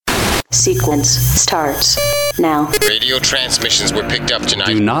Sequence starts now. Radio transmissions were picked up tonight.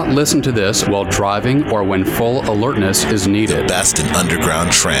 Do not listen to this while driving or when full alertness is needed. The best in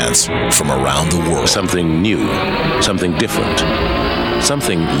underground trance from around the world. Something new, something different,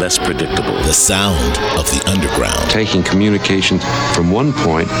 something less predictable. The sound of the underground. Taking communication from one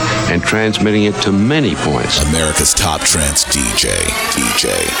point and transmitting it to many points. America's top trance DJ.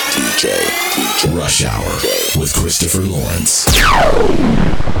 Rush Hour with Christopher Lawrence.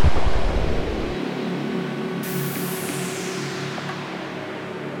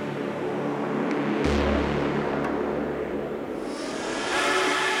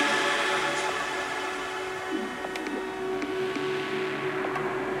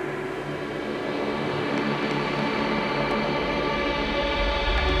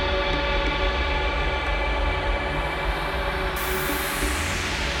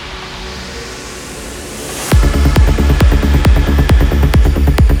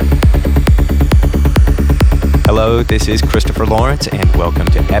 Hello, this is Christopher Lawrence, and welcome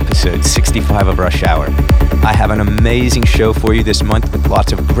to episode 65 of Rush Hour. I have an amazing show for you this month with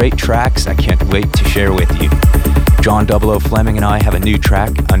lots of great tracks I can't wait to share with you. John 00 Fleming and I have a new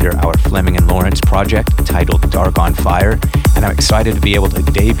track under our Fleming and Lawrence project titled Dark on Fire, and I'm excited to be able to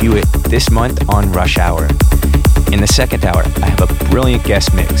debut it this month on Rush Hour. In the second hour, I have a brilliant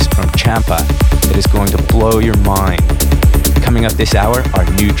guest mix from Champa that is going to blow your mind. Coming up this hour are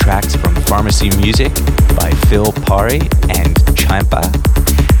new tracks from Pharmacy Music by Phil Pari and Champa,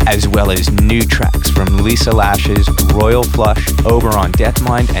 as well as new tracks from Lisa Lash's Royal Flush over on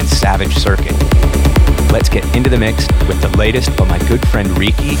Deathmind and Savage Circuit. Let's get into the mix with the latest by my good friend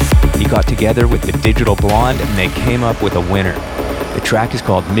Riki. He got together with the Digital Blonde and they came up with a winner. The track is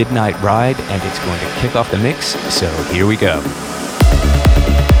called Midnight Ride and it's going to kick off the mix, so here we go.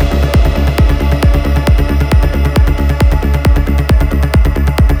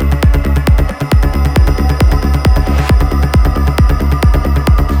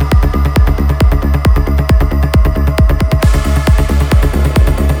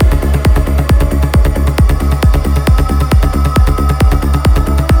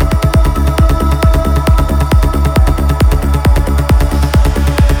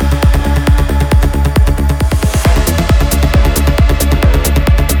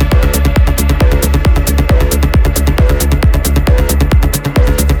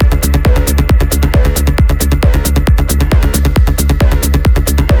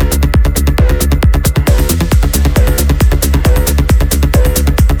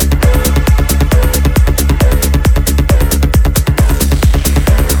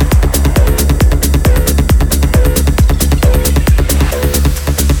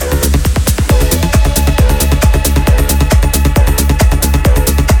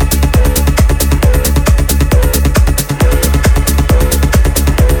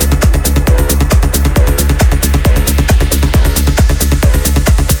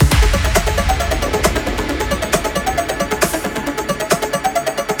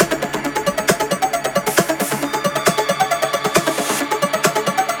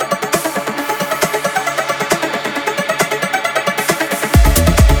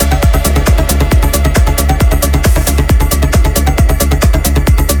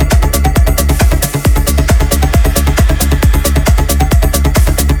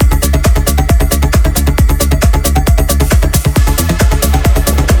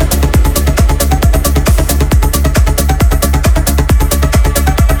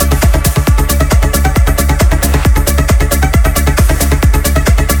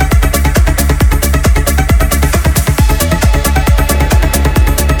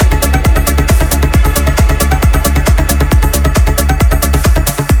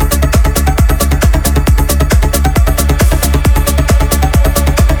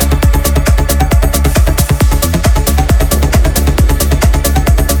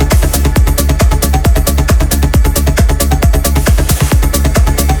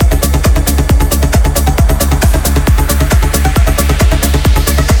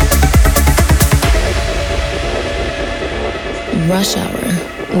 Rush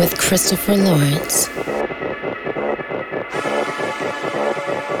Hour with Christopher Lawrence.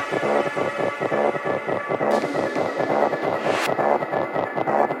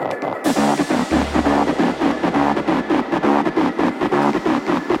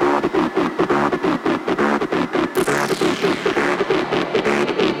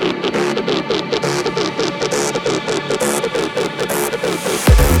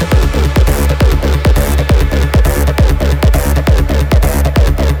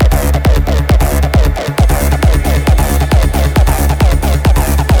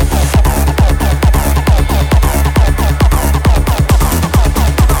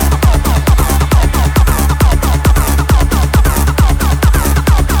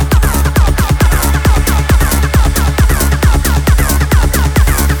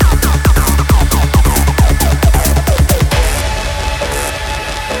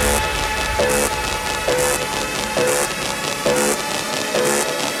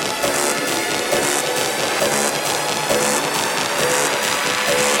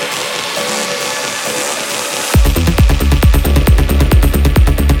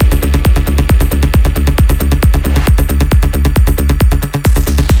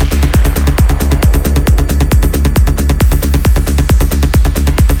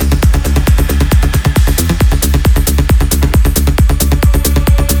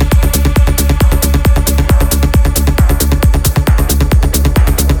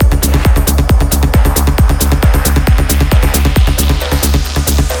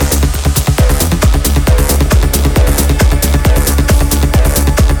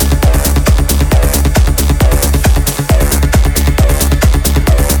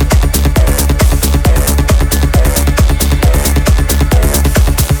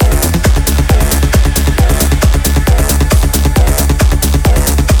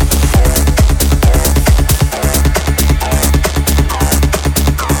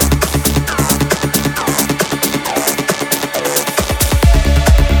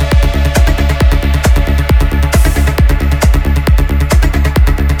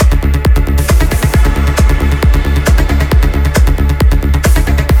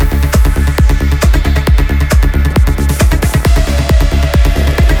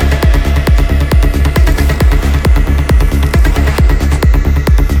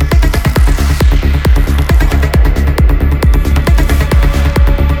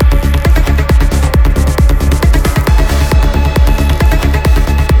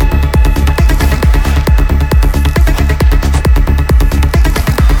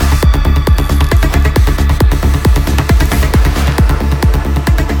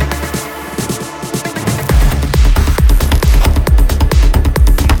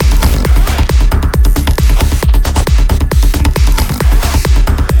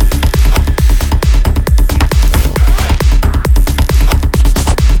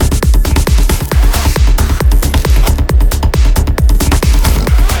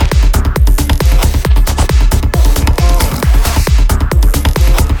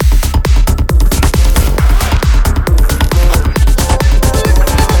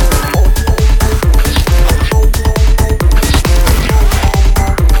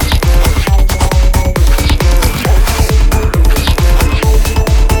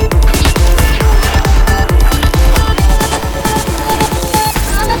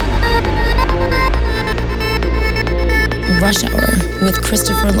 with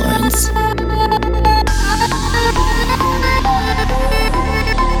Christopher Lawrence.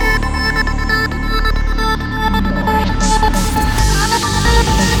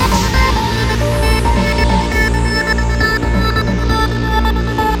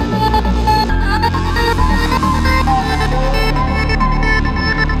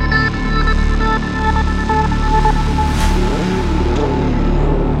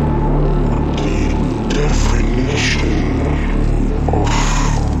 Definition of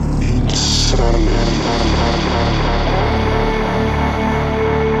insanity.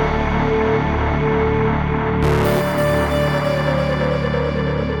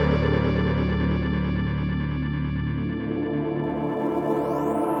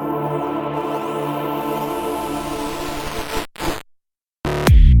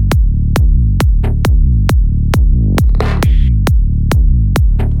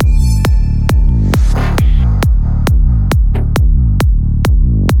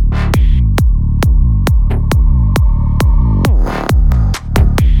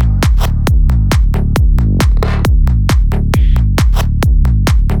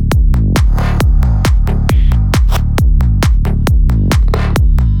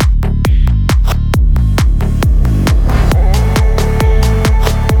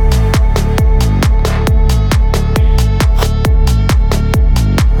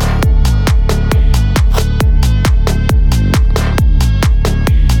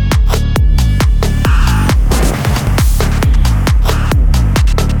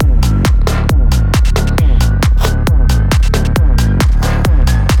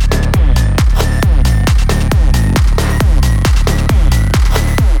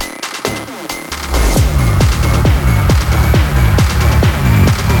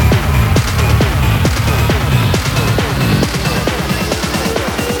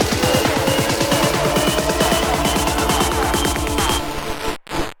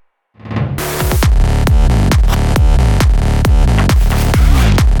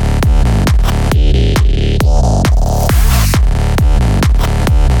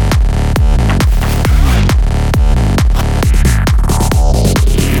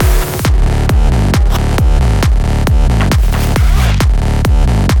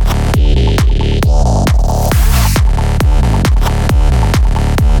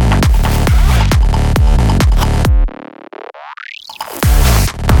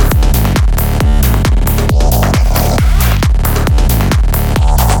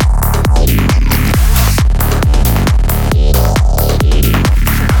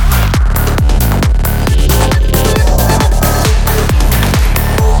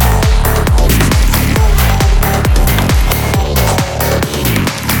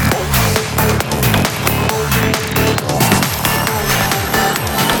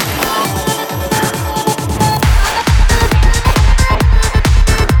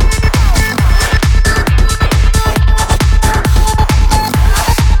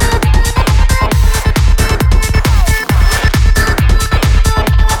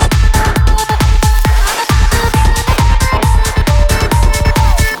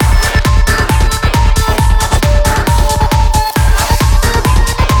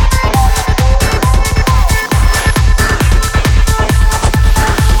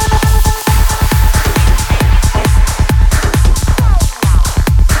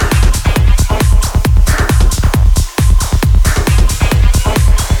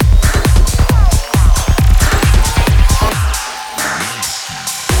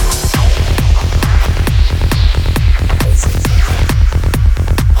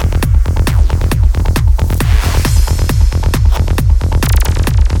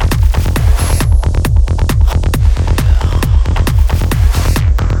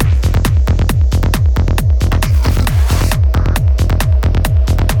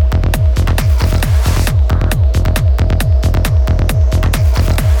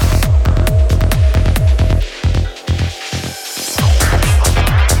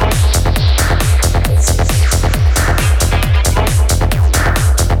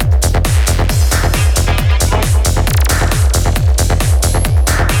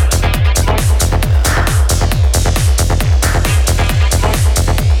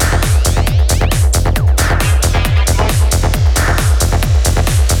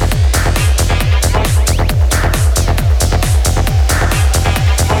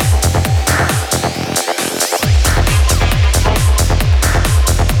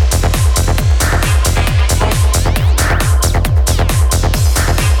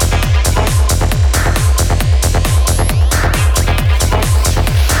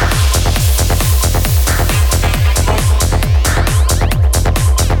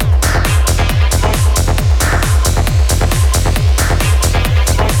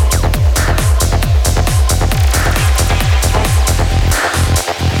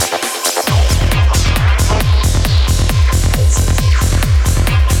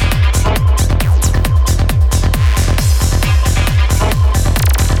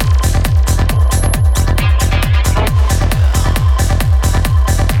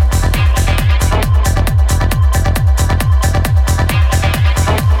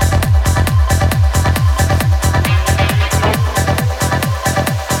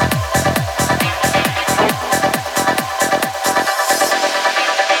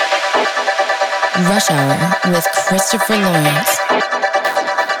 Rush Hour with Christopher Lawrence.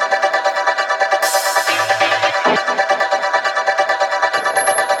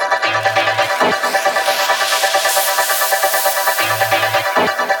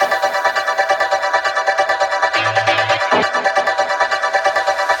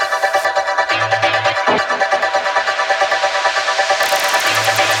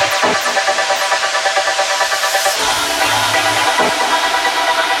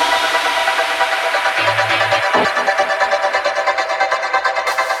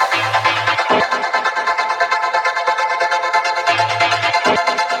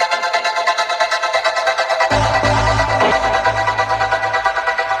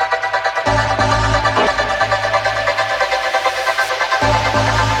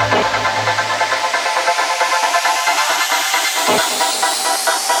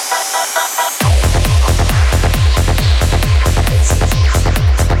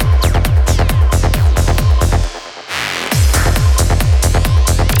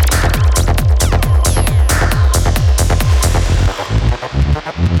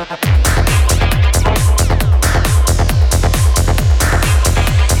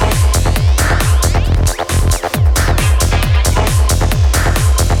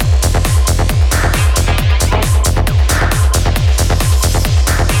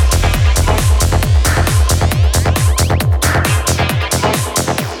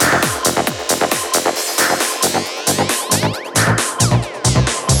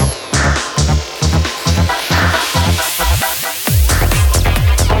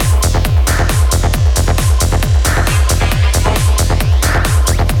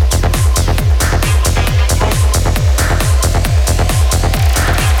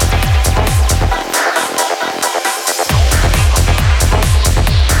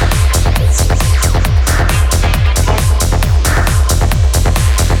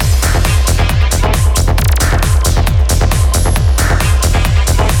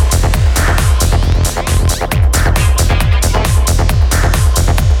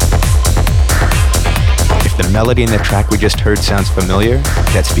 melody in the track we just heard sounds familiar,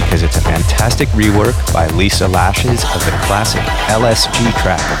 that's because it's a fantastic rework by Lisa Lashes of the classic LSG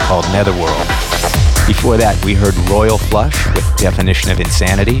track called Netherworld. Before that, we heard Royal Flush with Definition of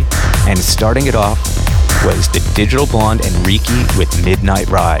Insanity, and starting it off was the Digital Blonde and Riki with Midnight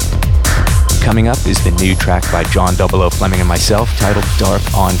Ride. Coming up is the new track by John 00 Fleming and myself titled Dark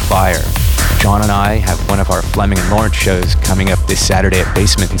on Fire. John and I have one of our Fleming and Lawrence shows coming up this Saturday at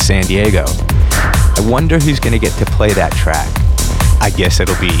Basement in San Diego. I wonder who's going to get to play that track. I guess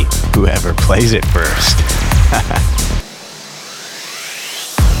it'll be whoever plays it first.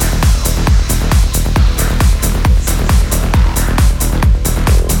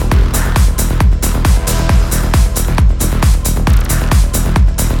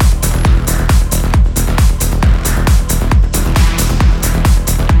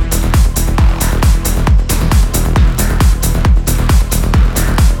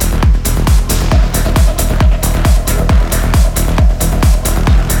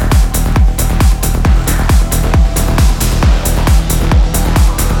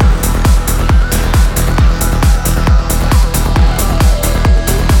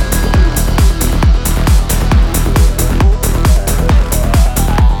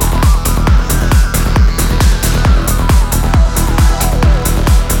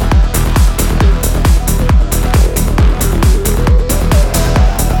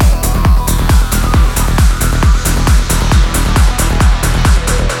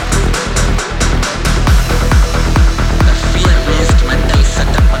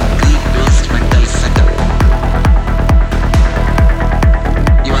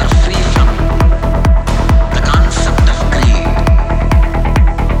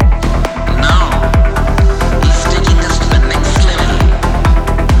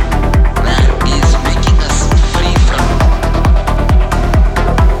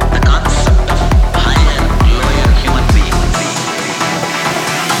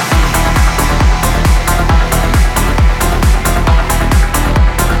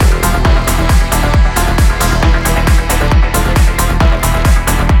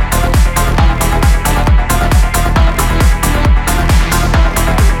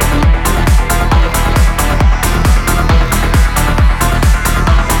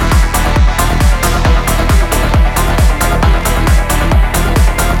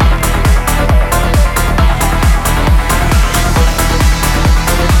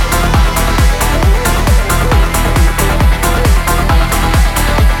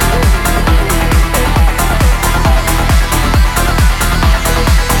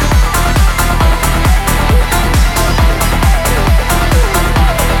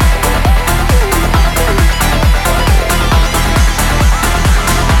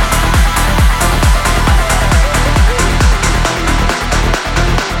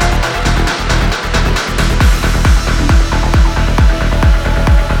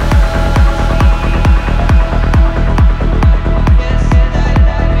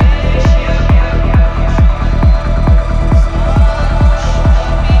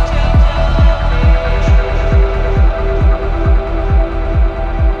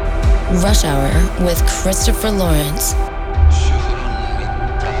 Rush Hour with Christopher Lawrence.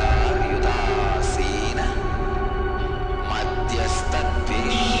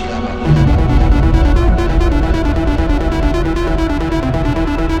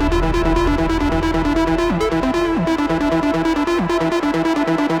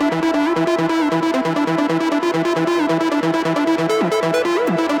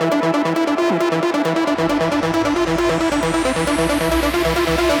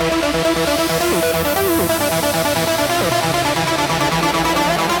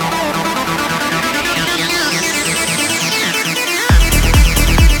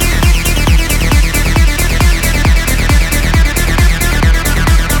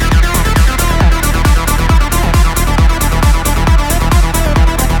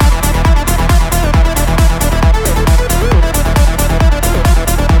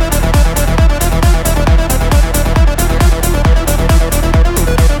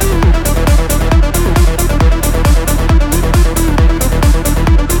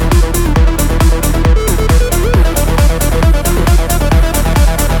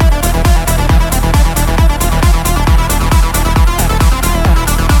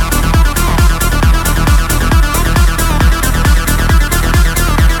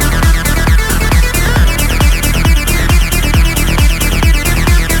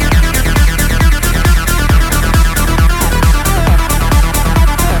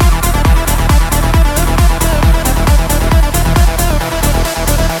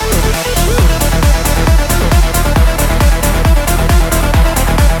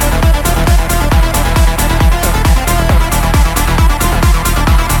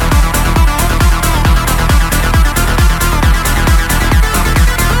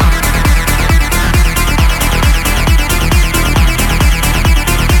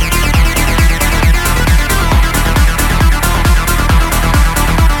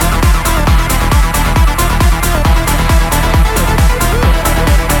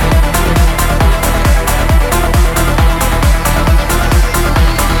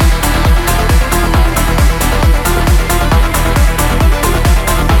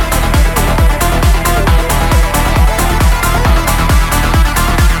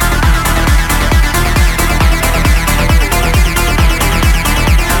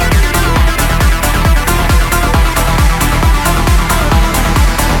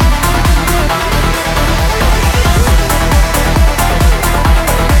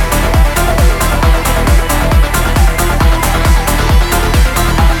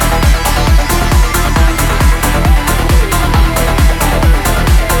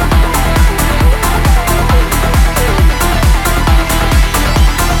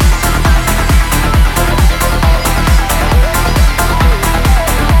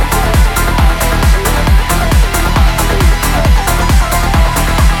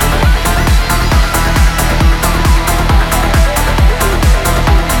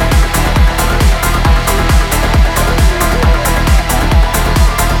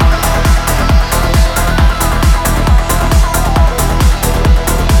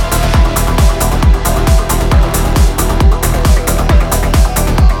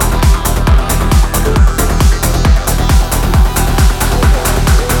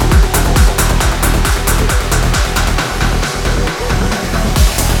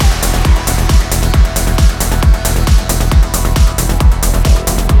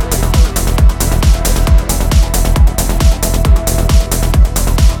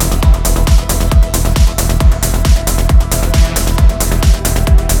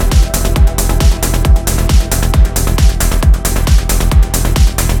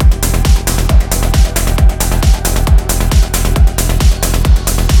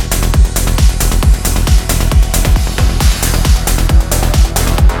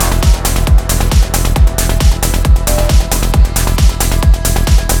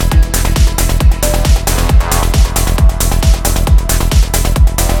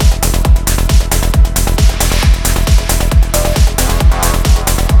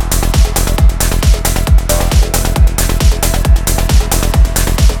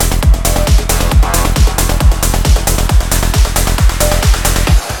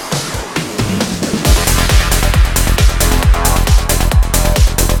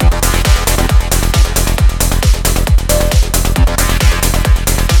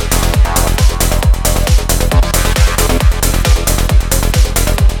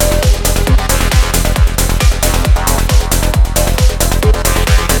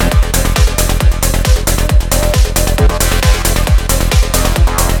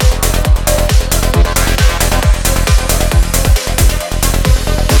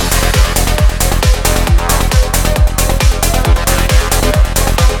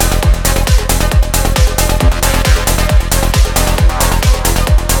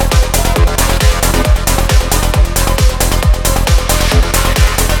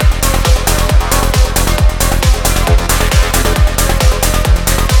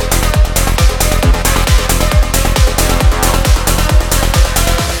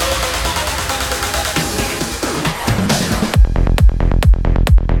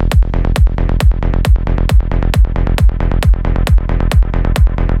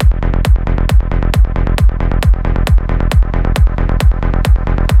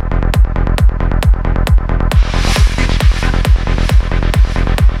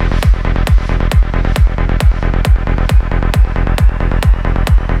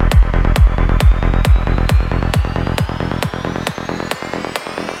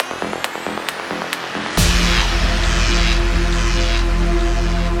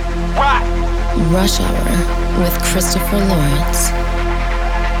 Rush Hour with Christopher Lawrence.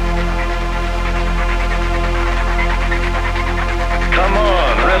 Come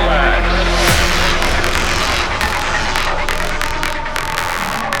on, relax.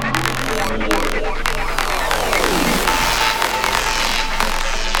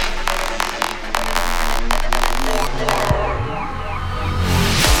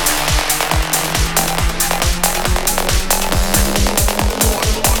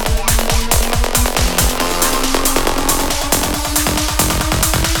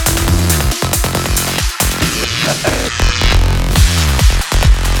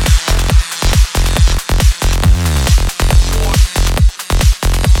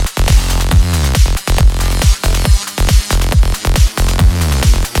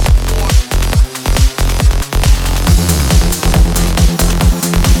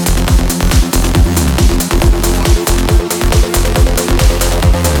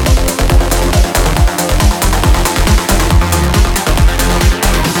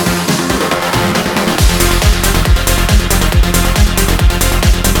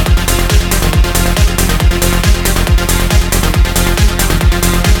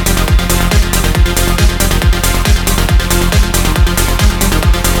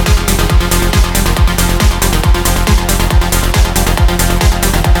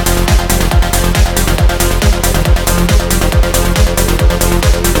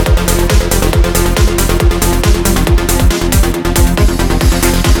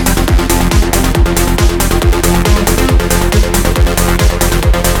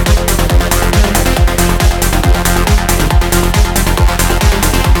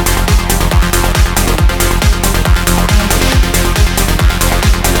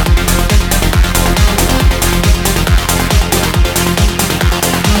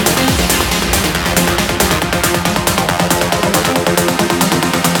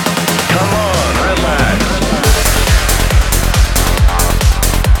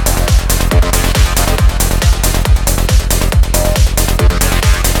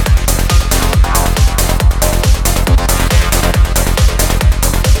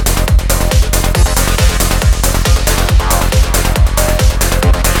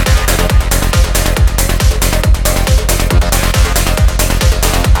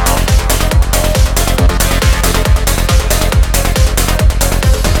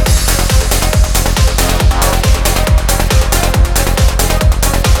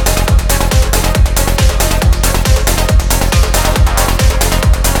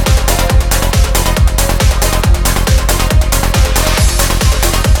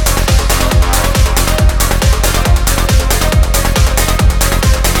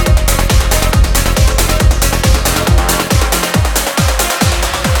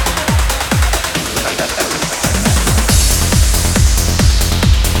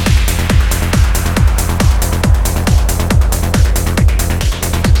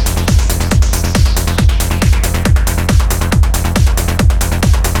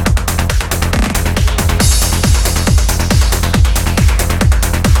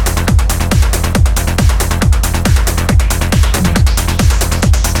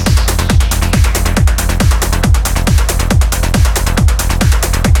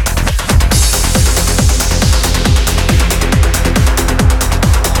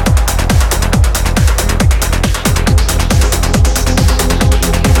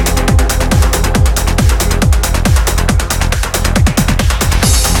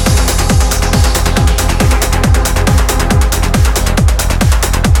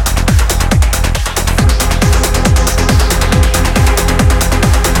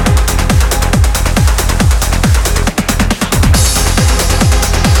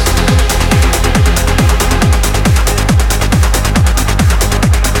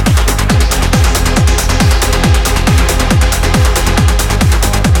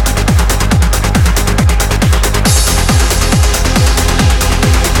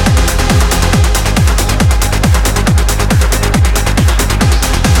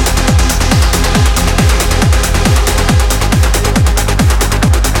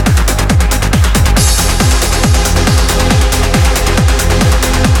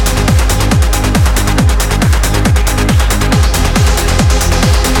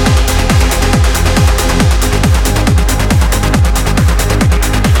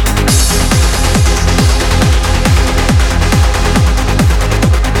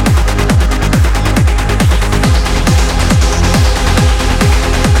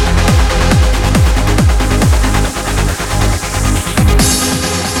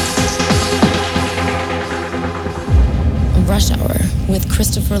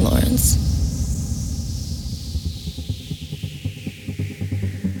 Christopher Lawrence.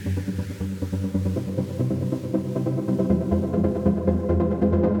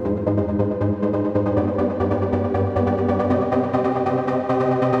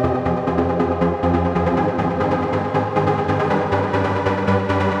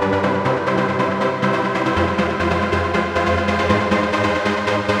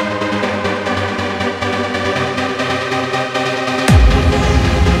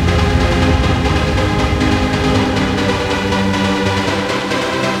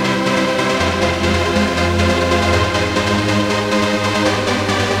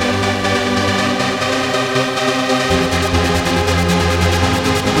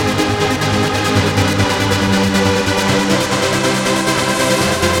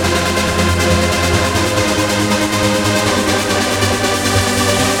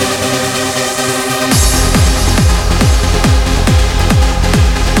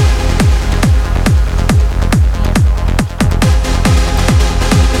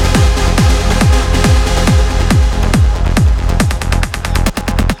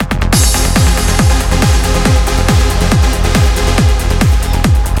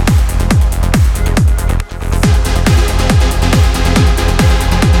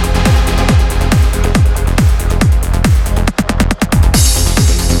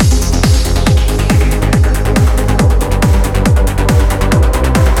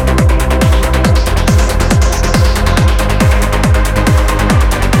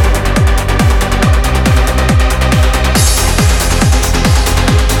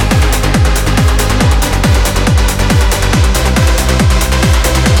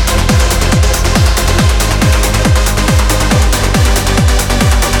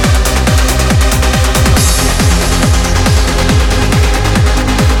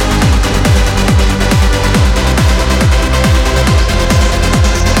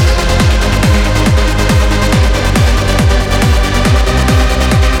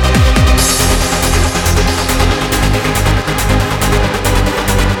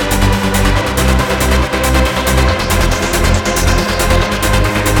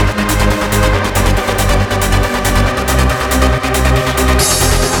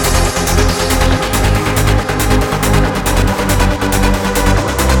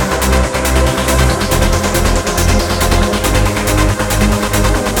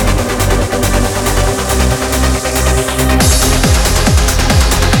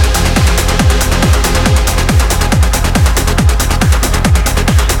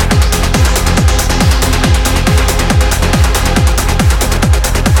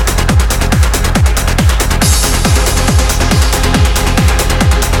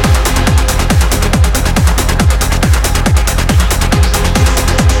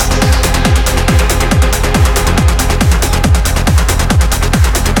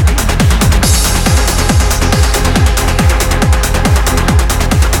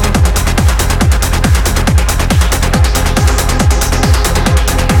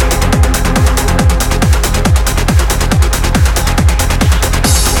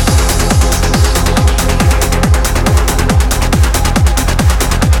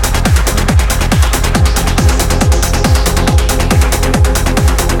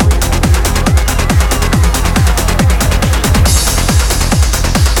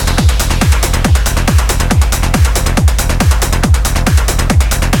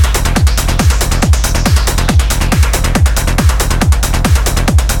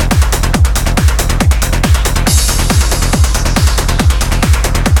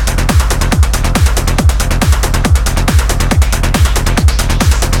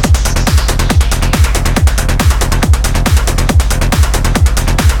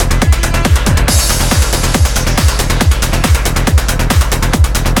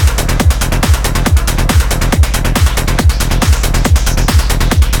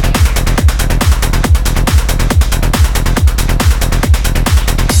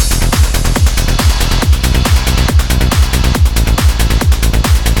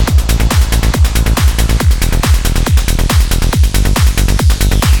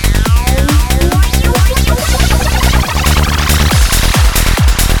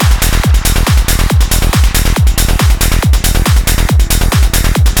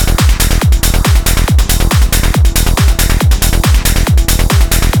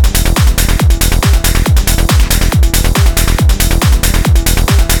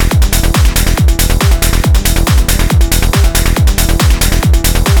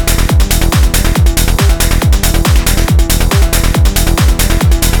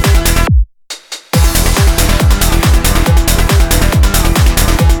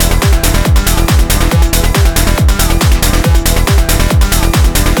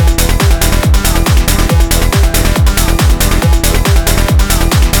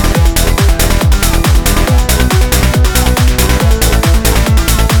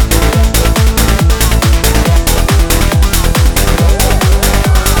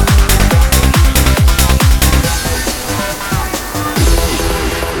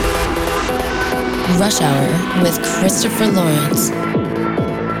 Rush Hour with Christopher Lawrence.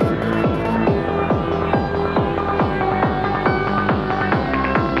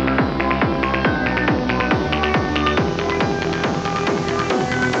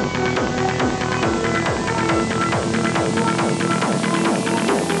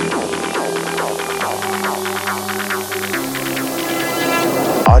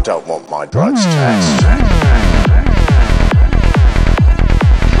 I don't want my drugs taxed.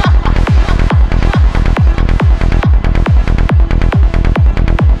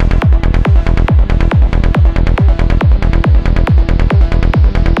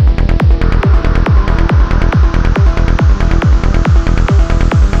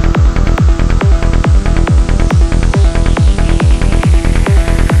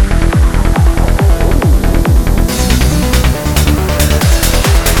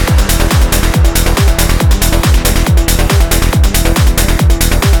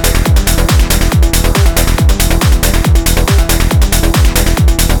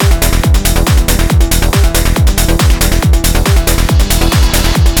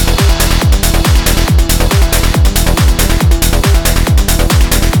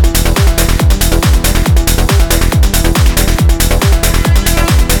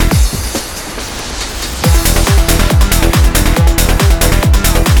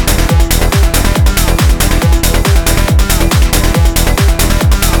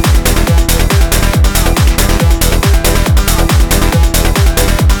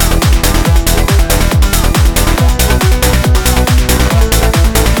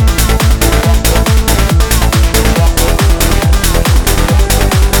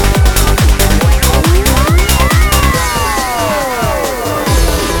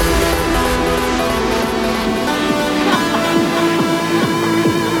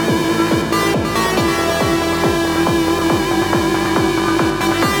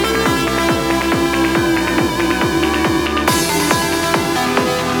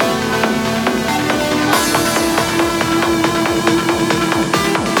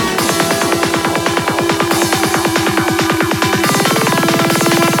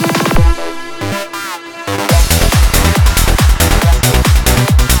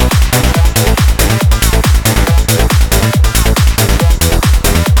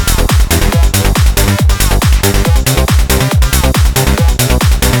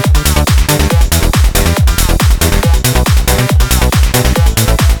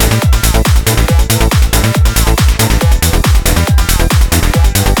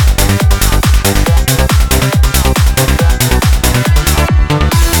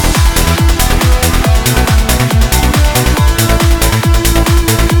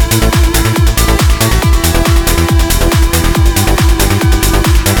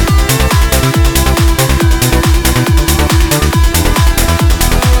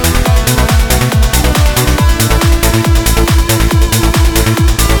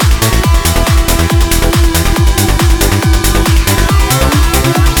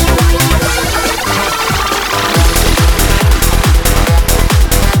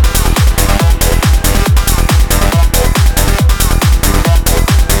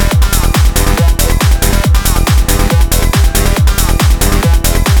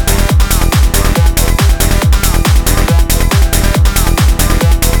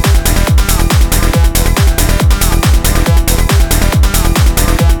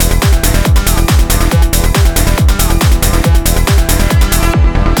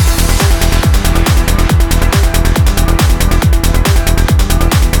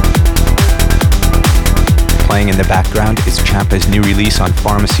 Playing in the background is Champa's new release on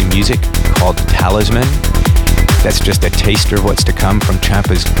Pharmacy Music called Talisman. That's just a taster of what's to come from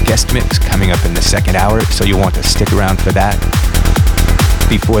Champa's guest mix coming up in the second hour, so you'll want to stick around for that.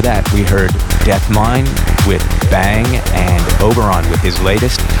 Before that, we heard Death Mine with Bang and Oberon with his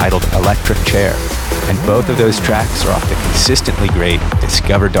latest titled Electric Chair. And both of those tracks are off the consistently great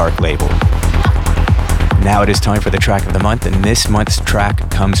Discover Dark label. Now it is time for the track of the month, and this month's track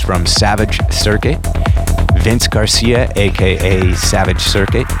comes from Savage Circuit. Vince Garcia, aka Savage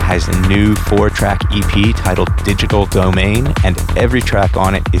Circuit, has a new 4-track EP titled Digital Domain, and every track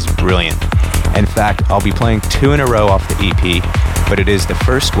on it is brilliant. In fact, I'll be playing 2 in a row off the EP, but it is the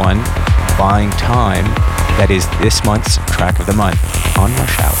first one, Buying Time, that is this month's track of the month on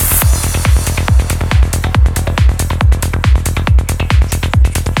Rush Hour.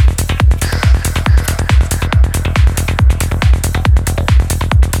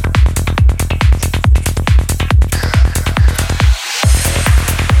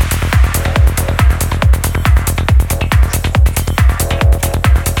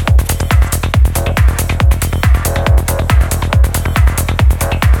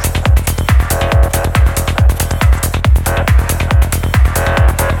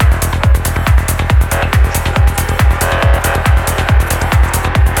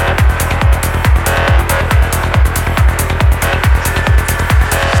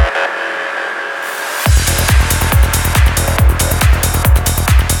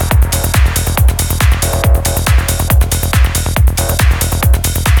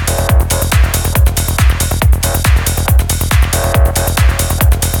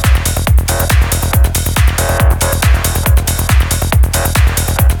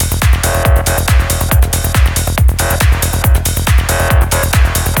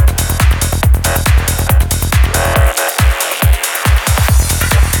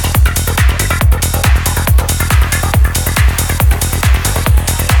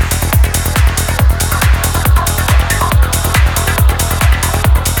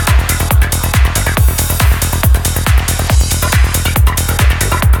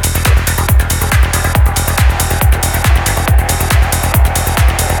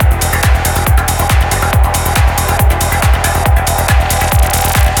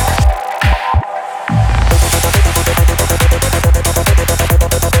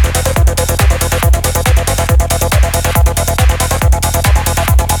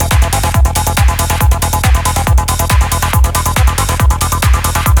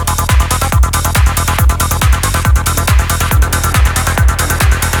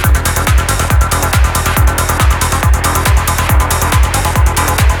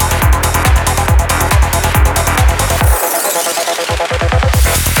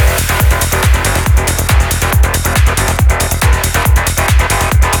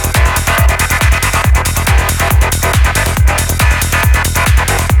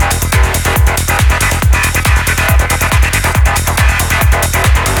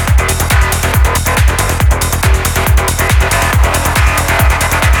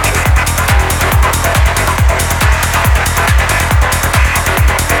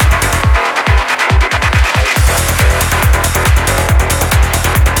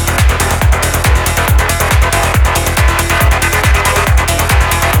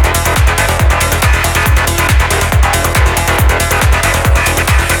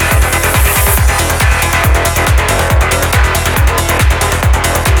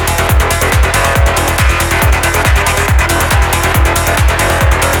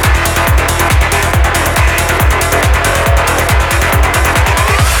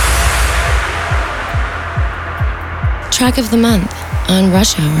 track of the month on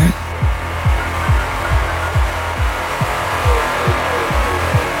Rush Hour.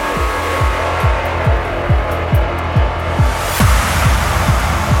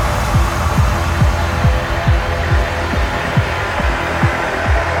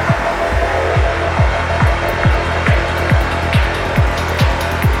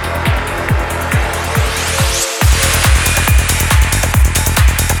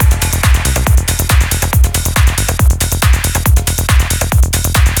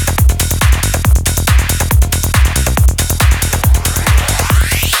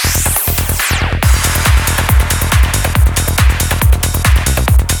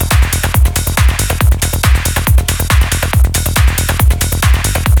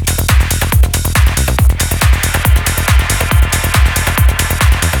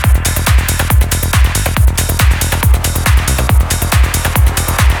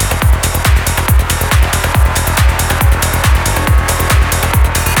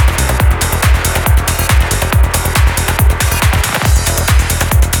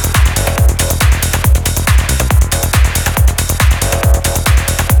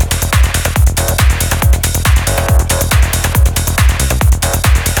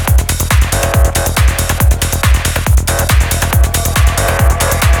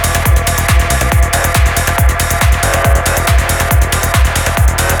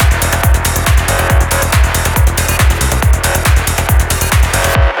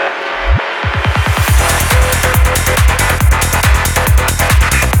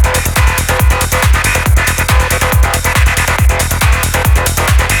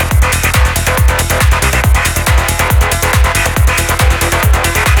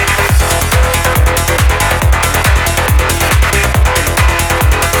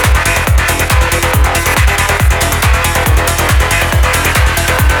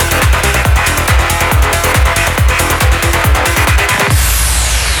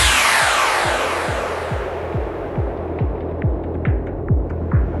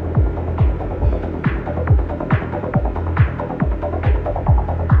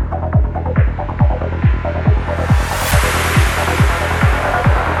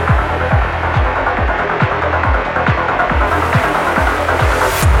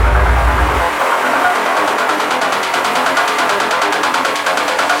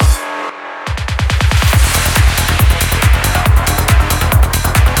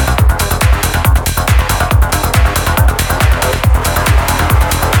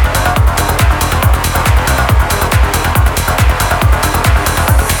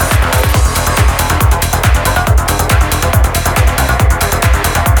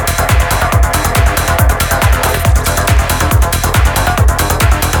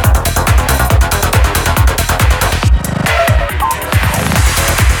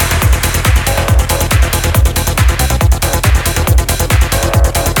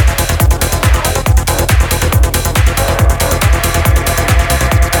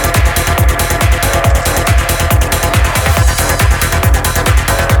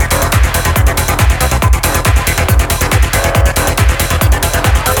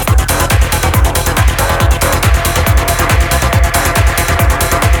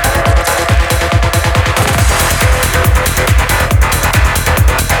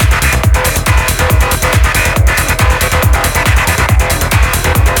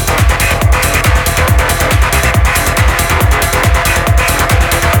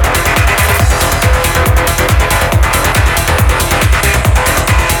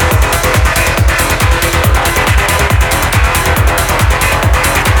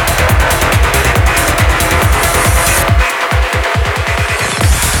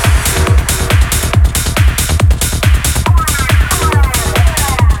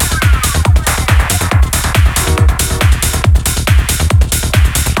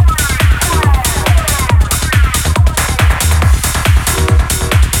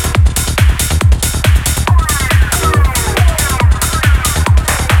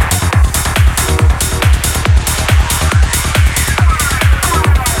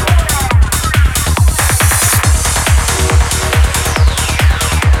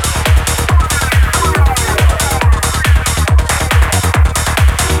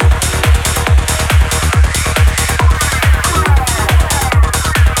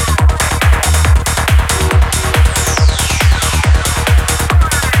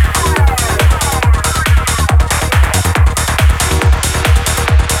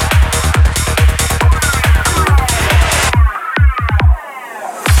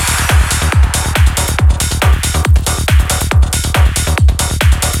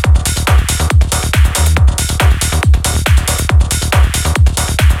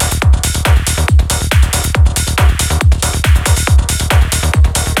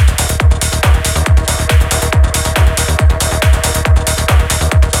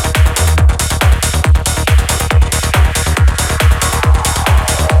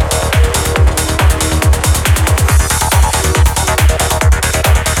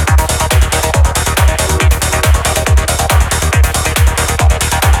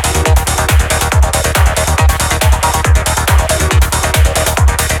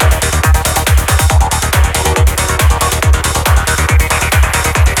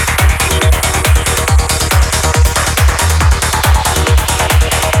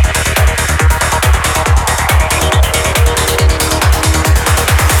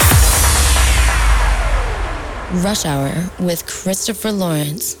 Rush Hour with Christopher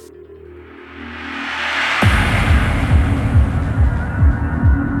Lawrence.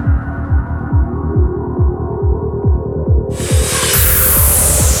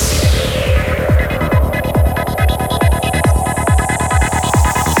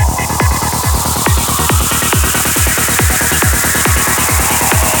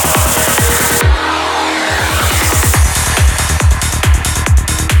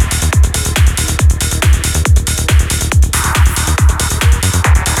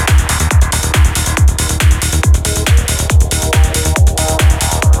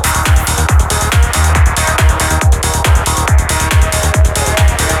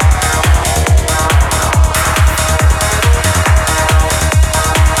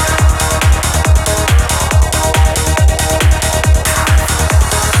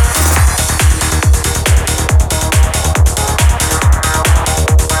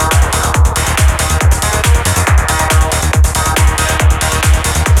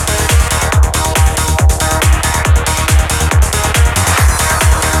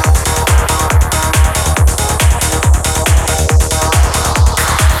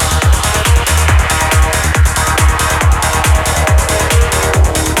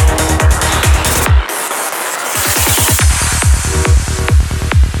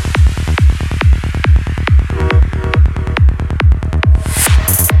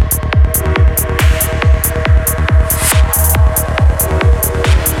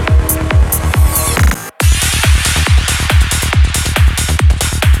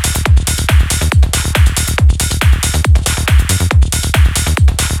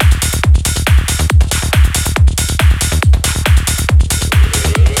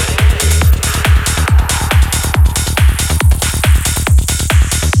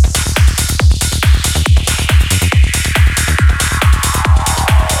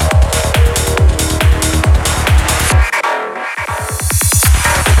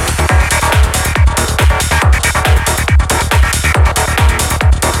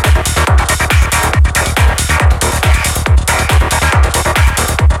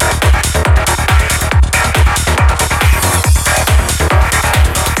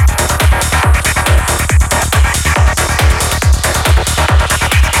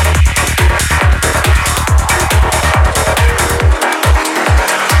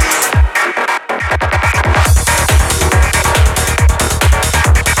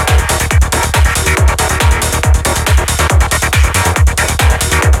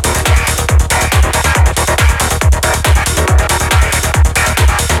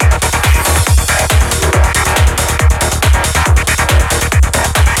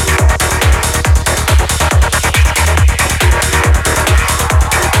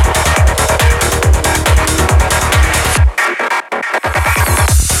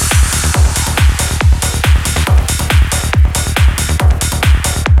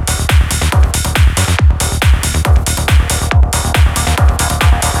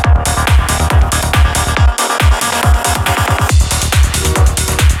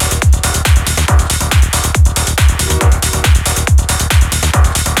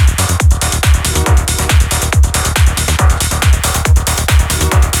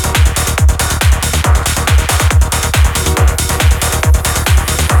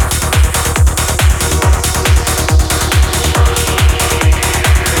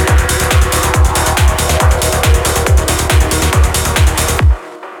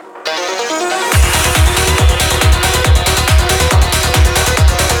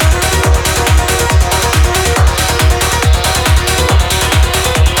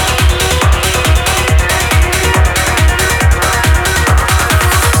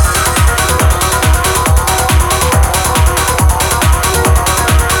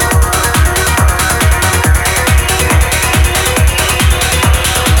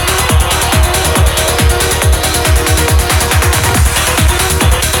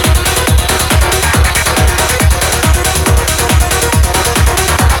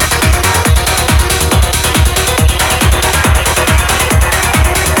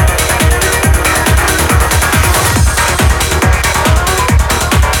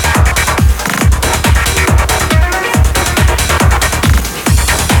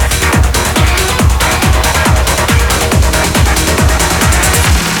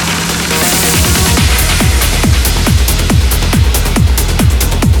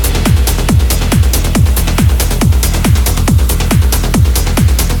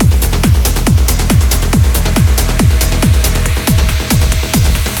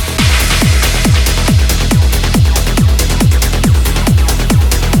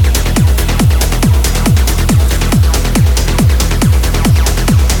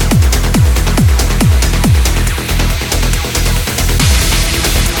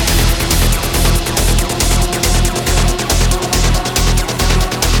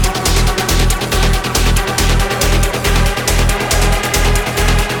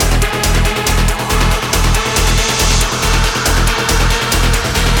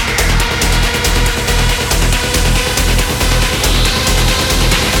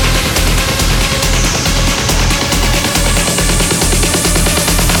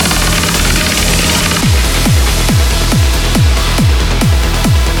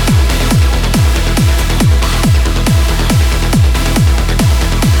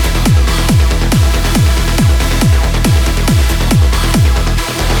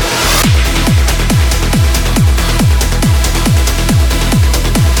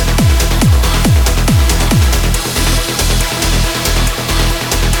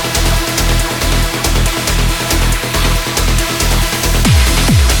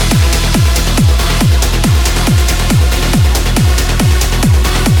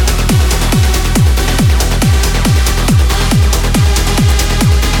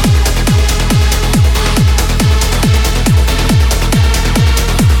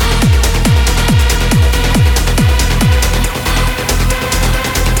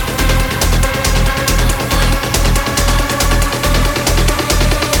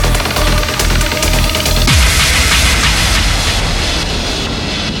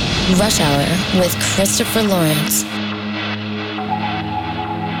 Rush Hour with Christopher Lawrence.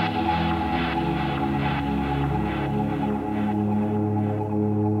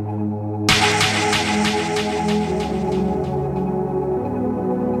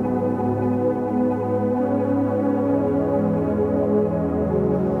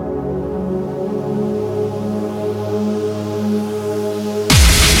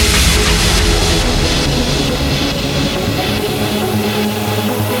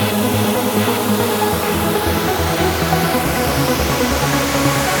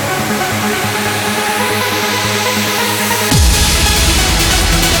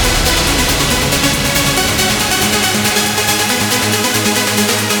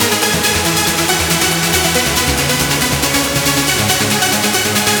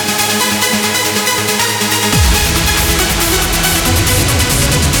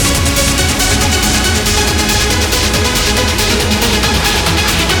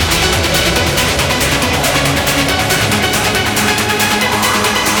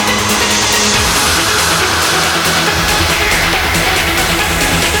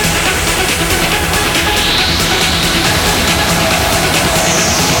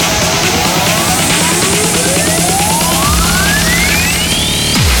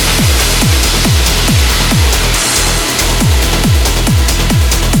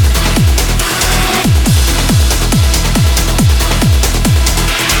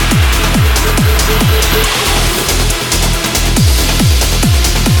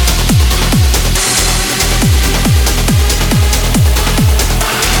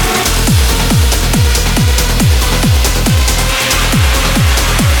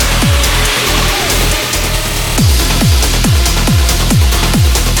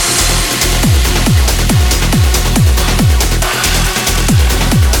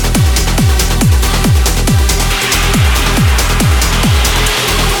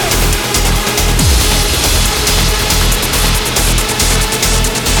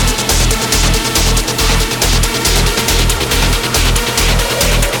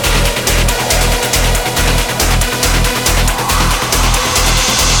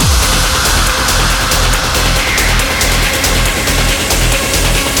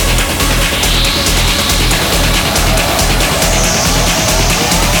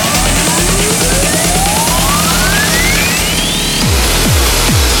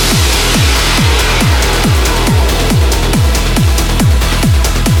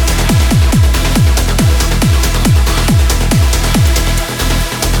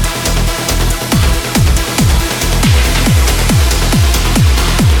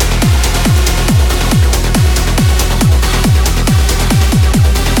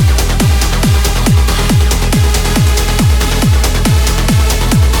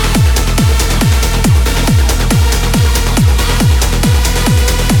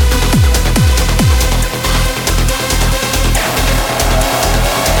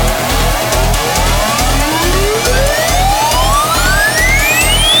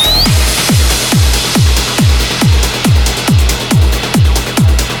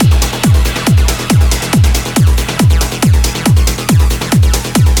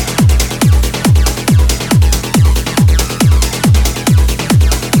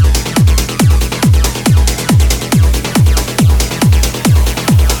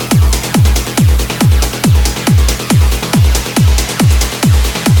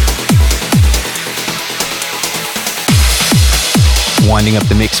 Winding up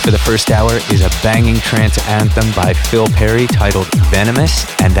the mix for the first hour is a banging trance anthem by Phil Perry titled Venomous,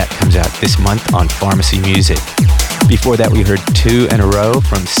 and that comes out this month on Pharmacy Music. Before that, we heard two in a row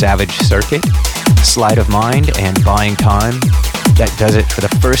from Savage Circuit, Sleight of Mind and Buying Time. That does it for the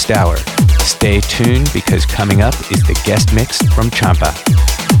first hour. Stay tuned because coming up is the guest mix from Champa.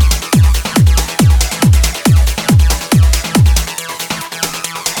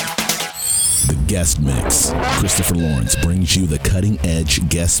 Guest Mix. Christopher Lawrence brings you the cutting-edge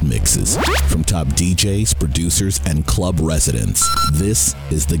guest mixes from top DJs, producers, and club residents. This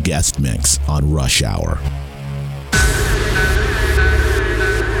is the Guest Mix on Rush Hour.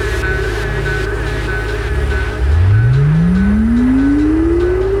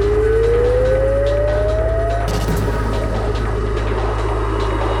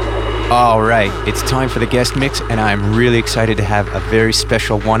 All right, it's time for the guest mix, and I'm really excited to have a very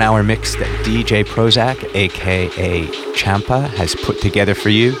special 1 hour mix that DJ Prozac, aka Champa, has put together for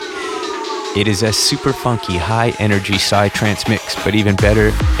you. It is a super funky, high energy psytrance mix, but even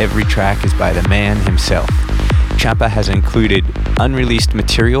better, every track is by the man himself. Champa has included unreleased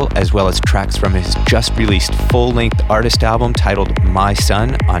material as well as tracks from his just-released full-length artist album titled My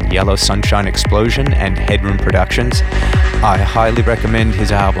Son on Yellow Sunshine Explosion and Headroom Productions. I highly recommend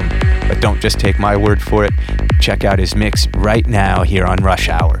his album, but don't just take my word for it. Check out his mix right now here on Rush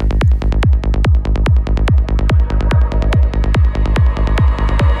Hour.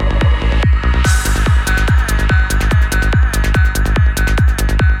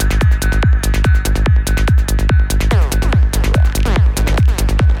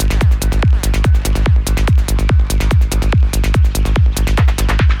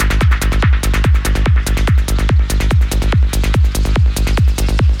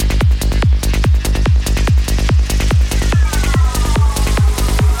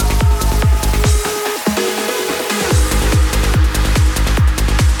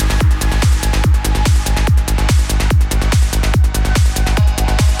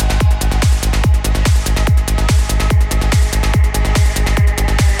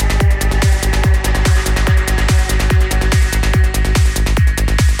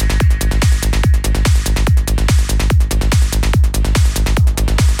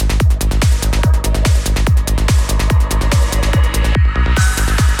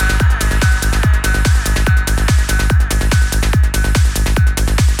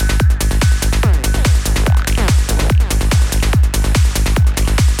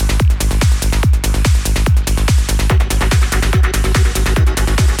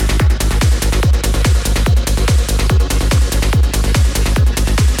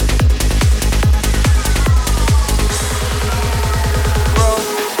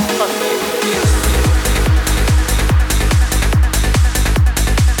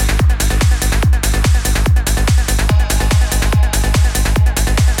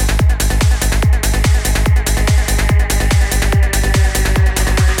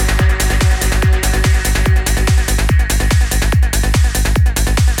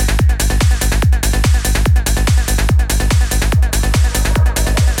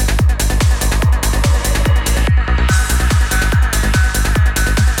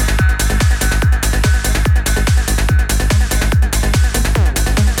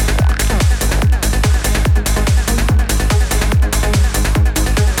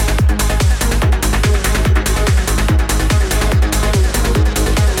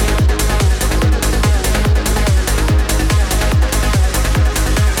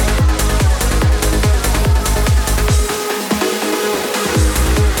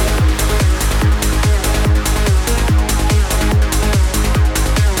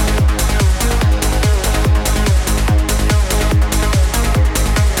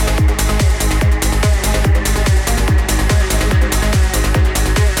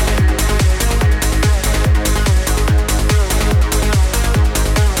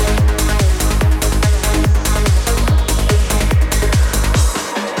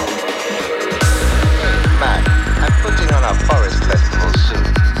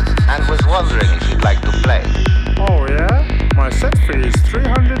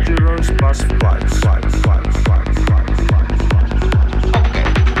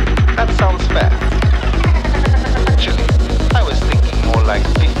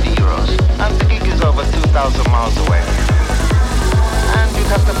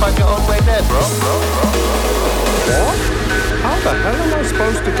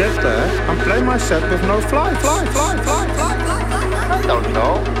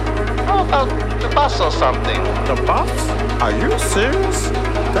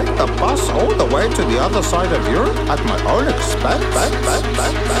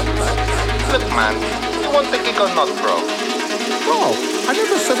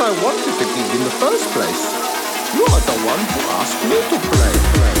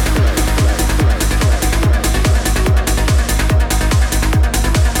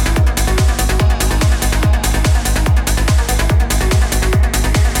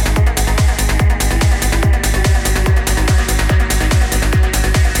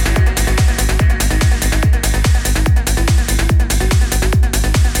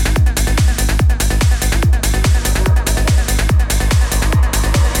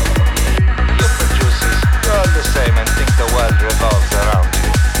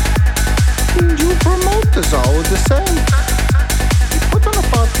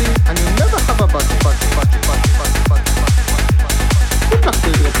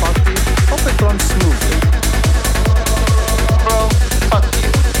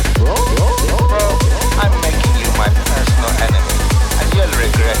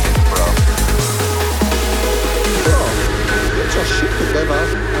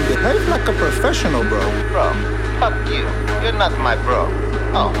 Behave like a professional, bro. Bro, fuck you. You're not my bro.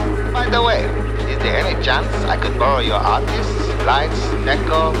 Oh, by the way, is there any chance I could borrow your artists, lights,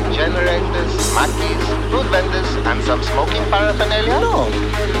 decor, generators, mackies, food vendors, and some smoking paraphernalia? No,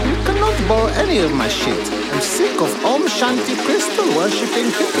 you cannot borrow any of my shit. I'm sick of Om Shanti crystal worshipping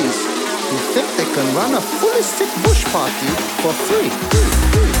hippies who think they can run a fully sick bush party for free.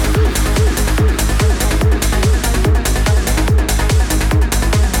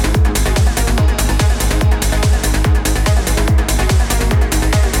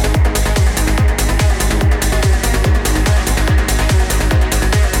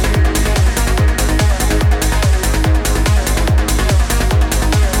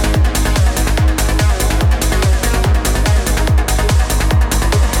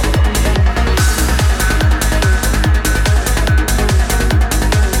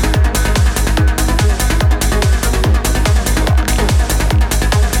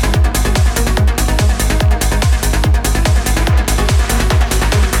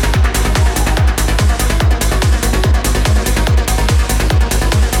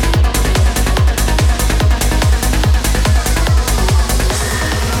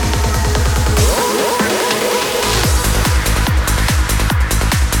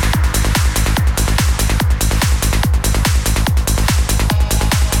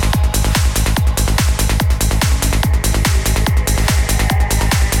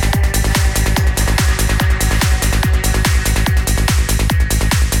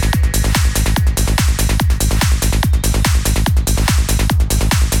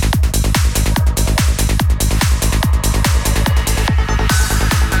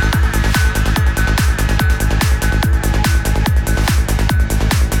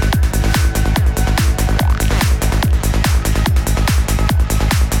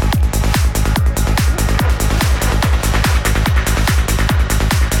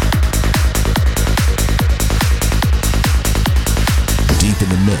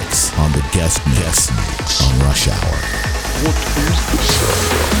 On the guest mix on Rush Hour. What is the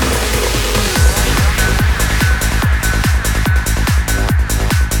sound?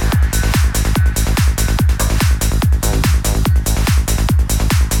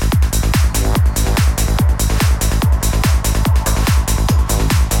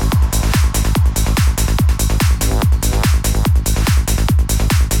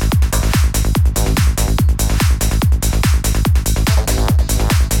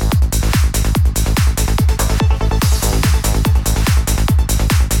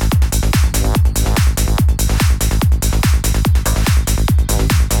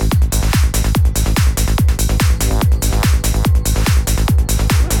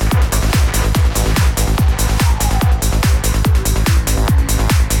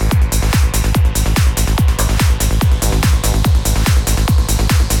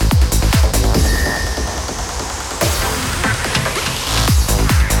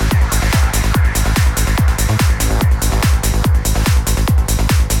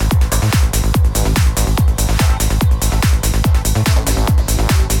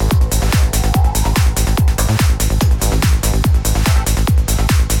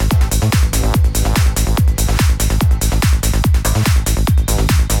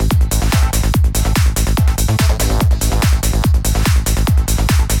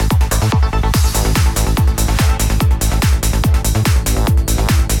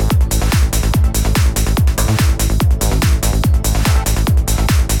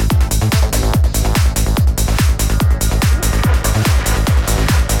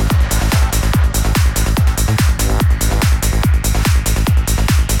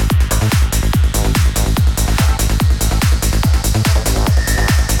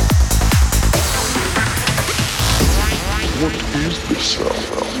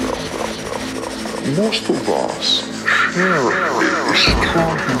 Most of us share a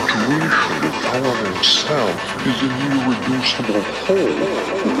strong intuition that our own self is an irreducible whole.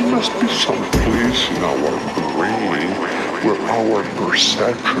 There must be some place in our brain where our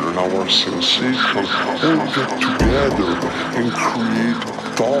perception and our sensation all get together and create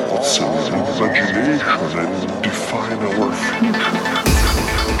thoughts and imagination and define our future.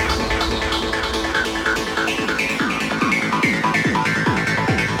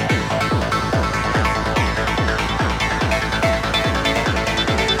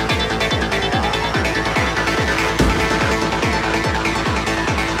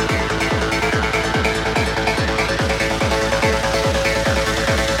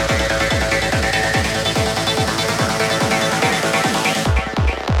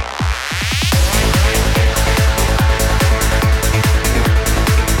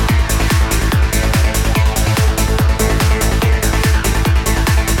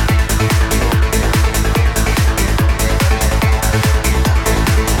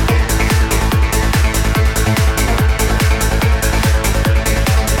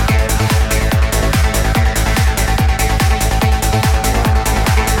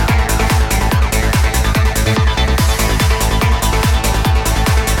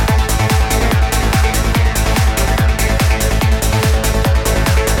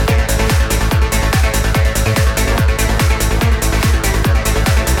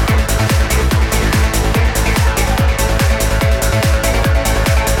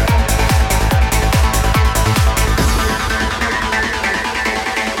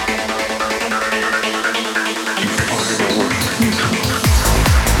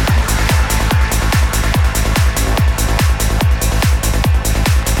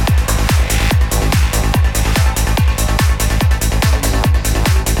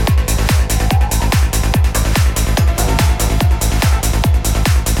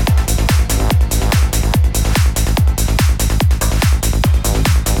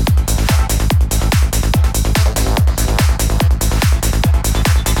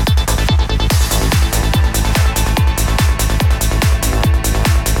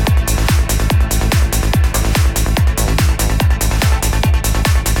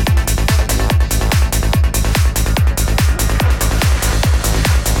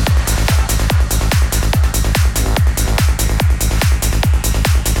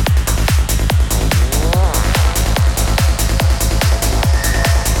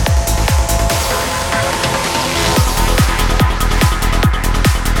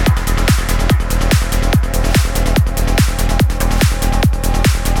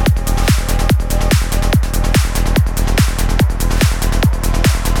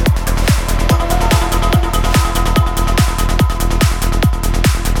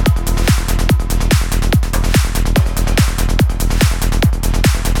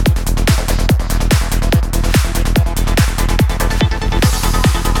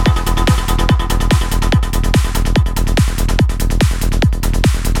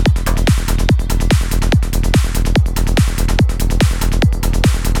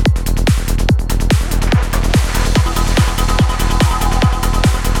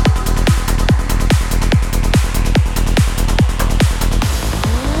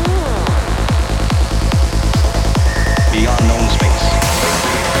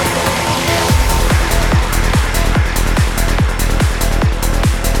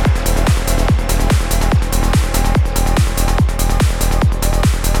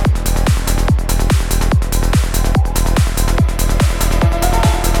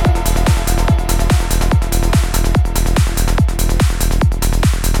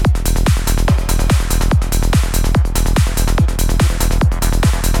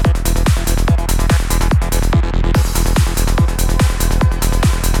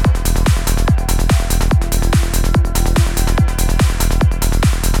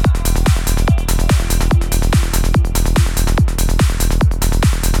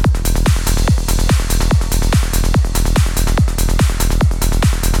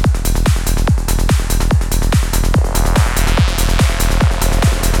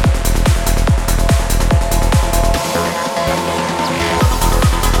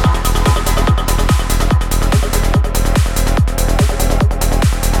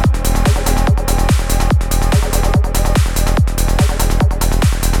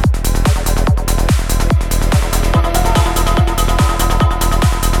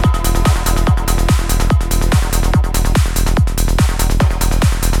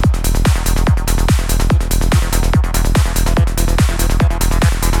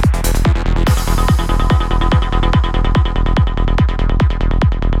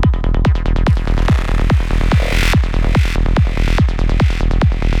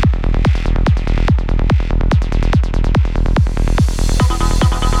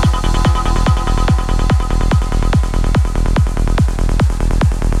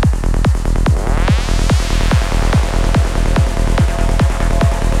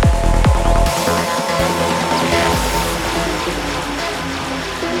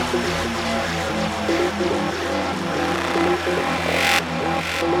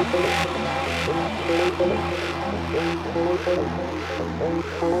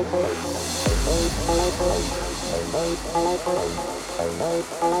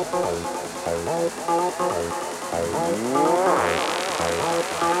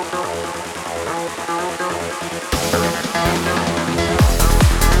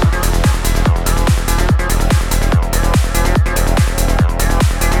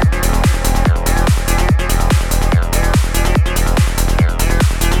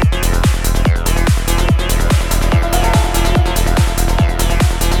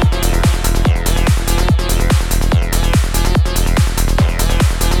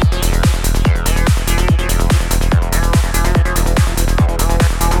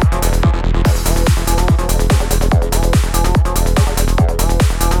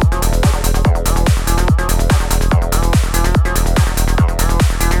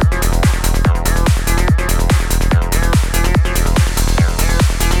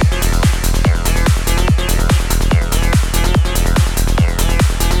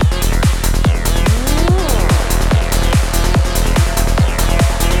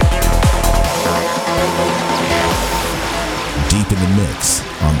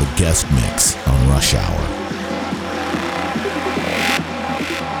 Mix on Rush Hour.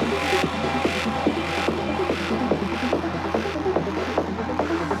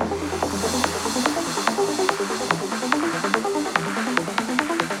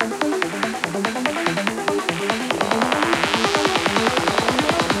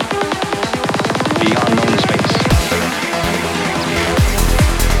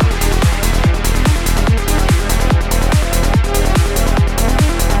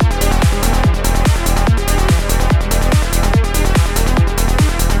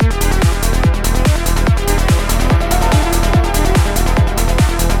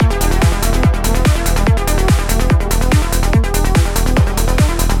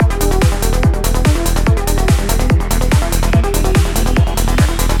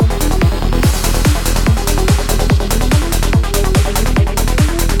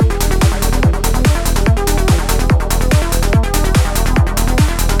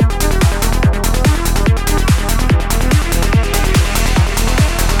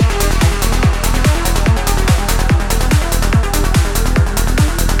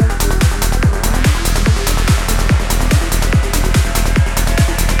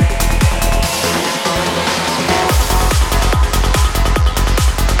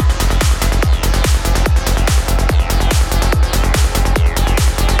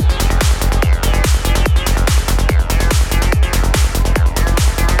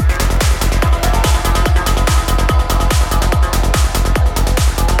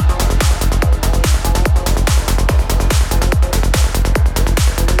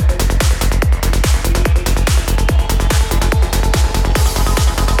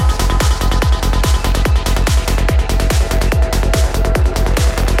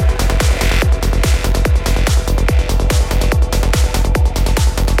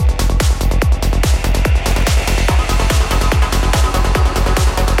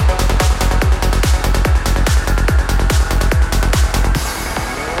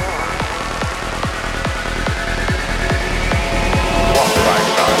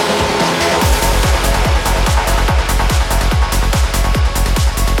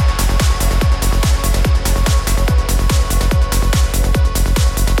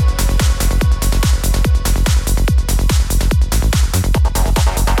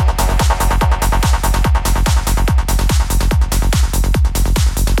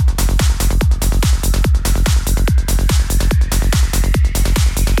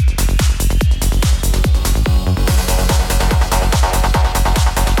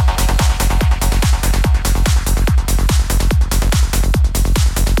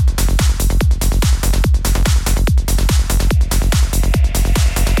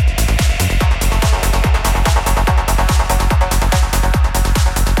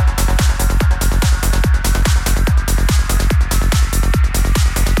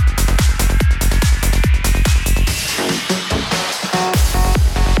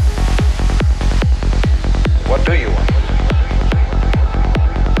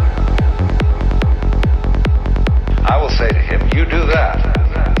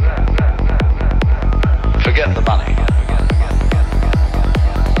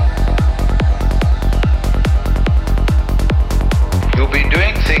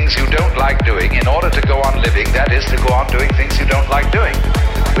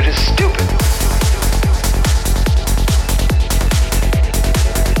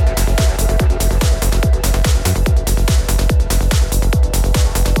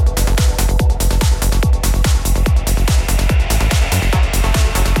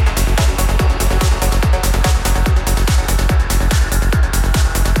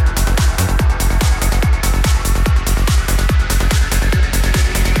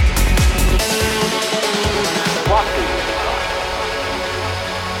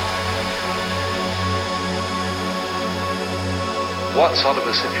 what sort of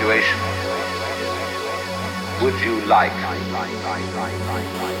a situation would you like?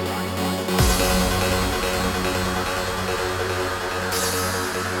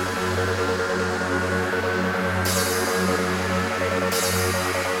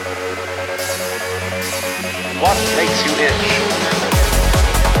 What makes you itch?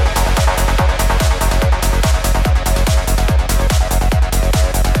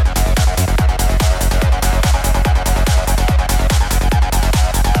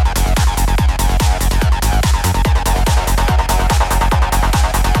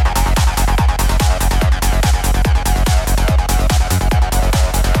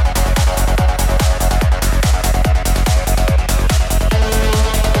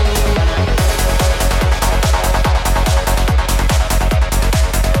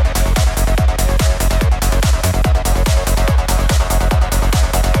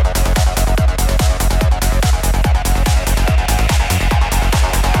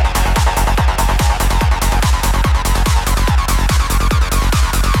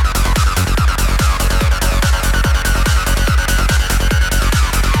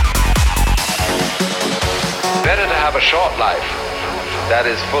 That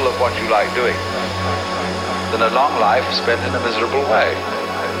is full of what you like doing, than a long life spent in a miserable way.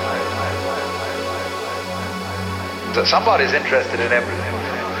 So somebody's interested in everything,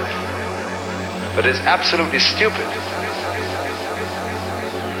 but it's absolutely stupid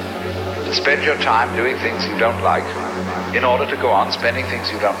to spend your time doing things you don't like in order to go on spending things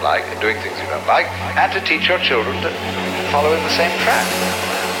you don't like and doing things you don't like, and to teach your children to follow in the same track.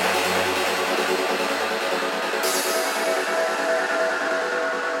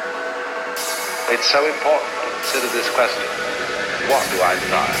 It's so important to consider this question: what do I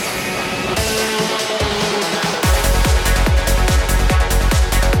desire?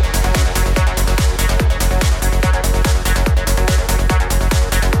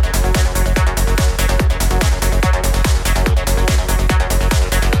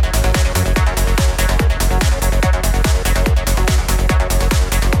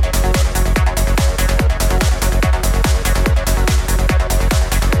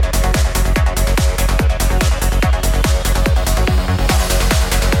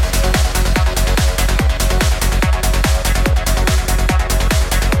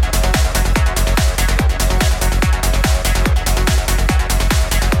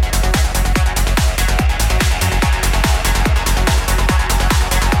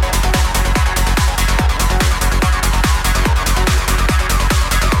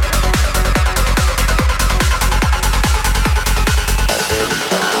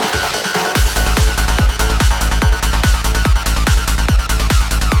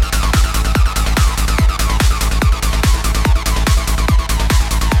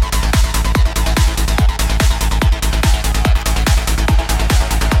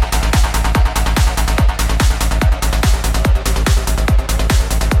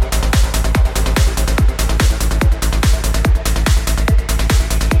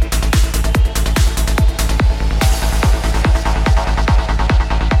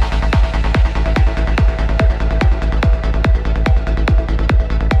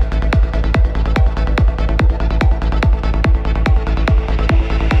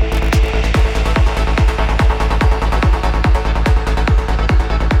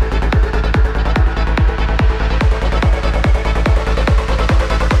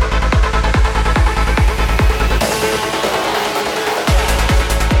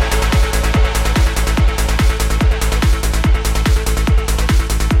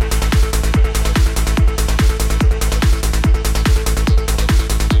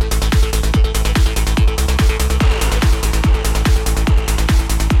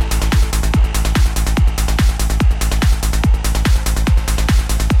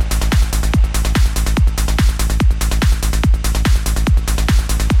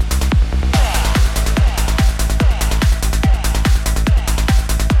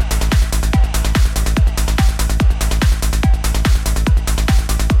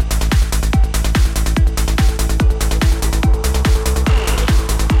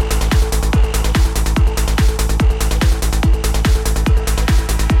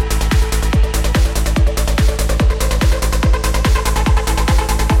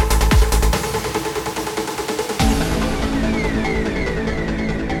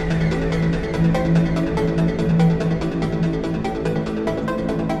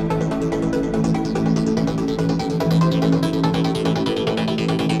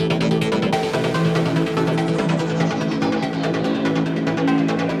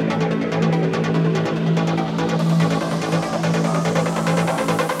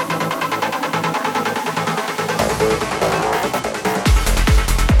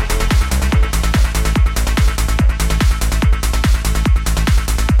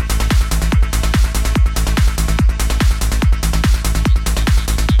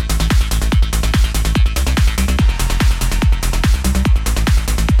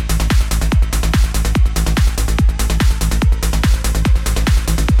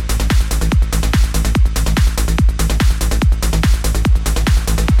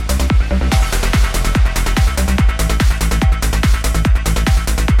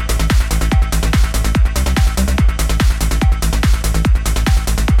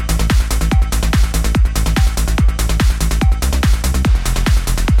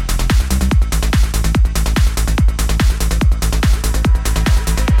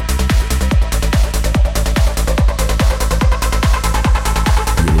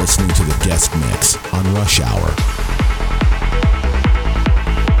 guest mix on Rush Hour.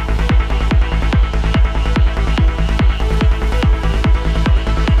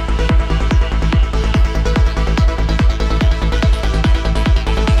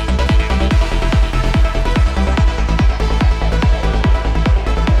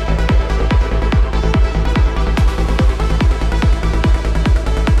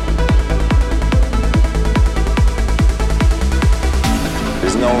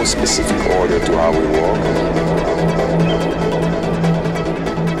 Specific order to how we walk,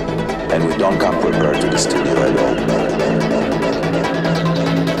 and we don't come prepared to the studio at all.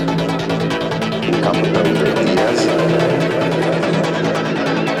 We come prepared with ideas,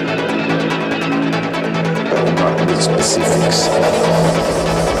 but not with specifics.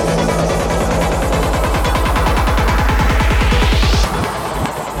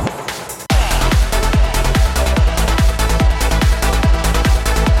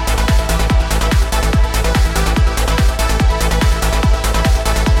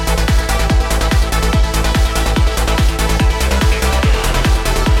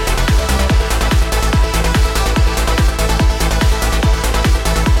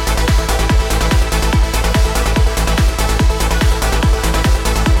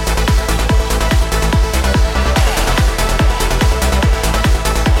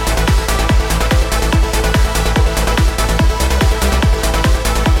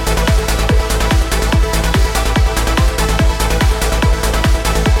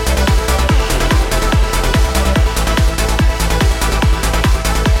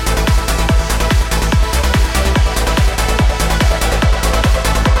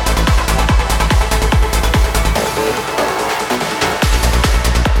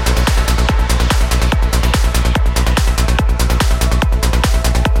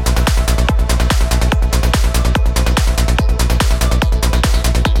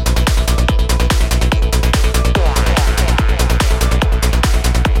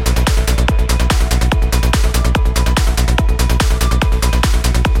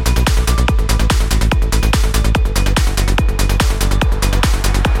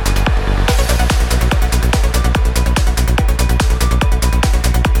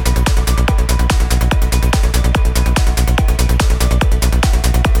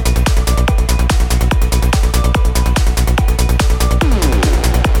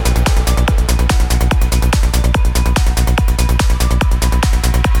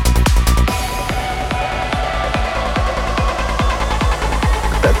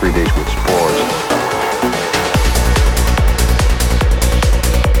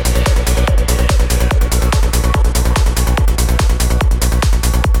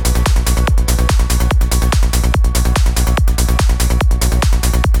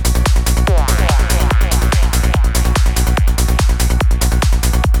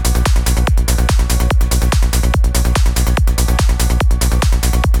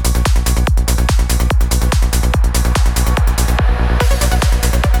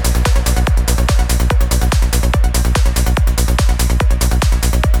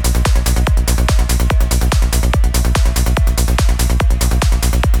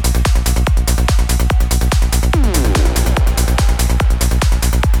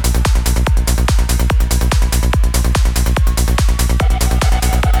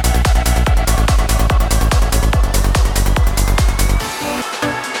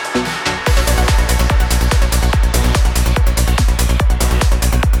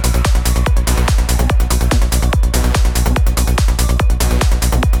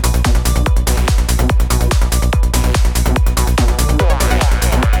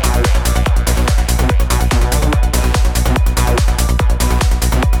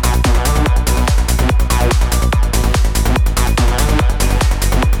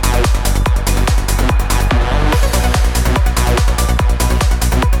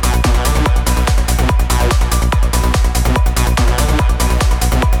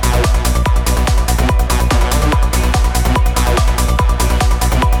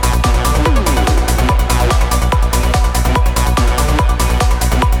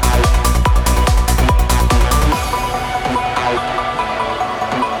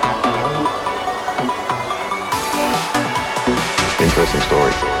 interesting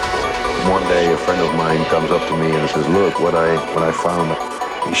story. One day a friend of mine comes up to me and says, look, what I found.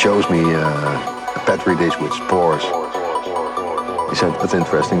 He shows me a petri dish with spores. He said, that's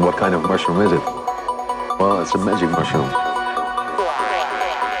interesting. What kind of mushroom is it? Well, it's a magic mushroom.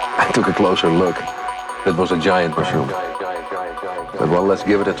 I took a closer look. It was a giant mushroom. I said, well, let's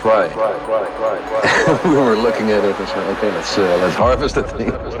give it a try. We were looking at it and said, okay, let's harvest the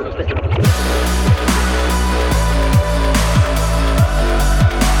thing.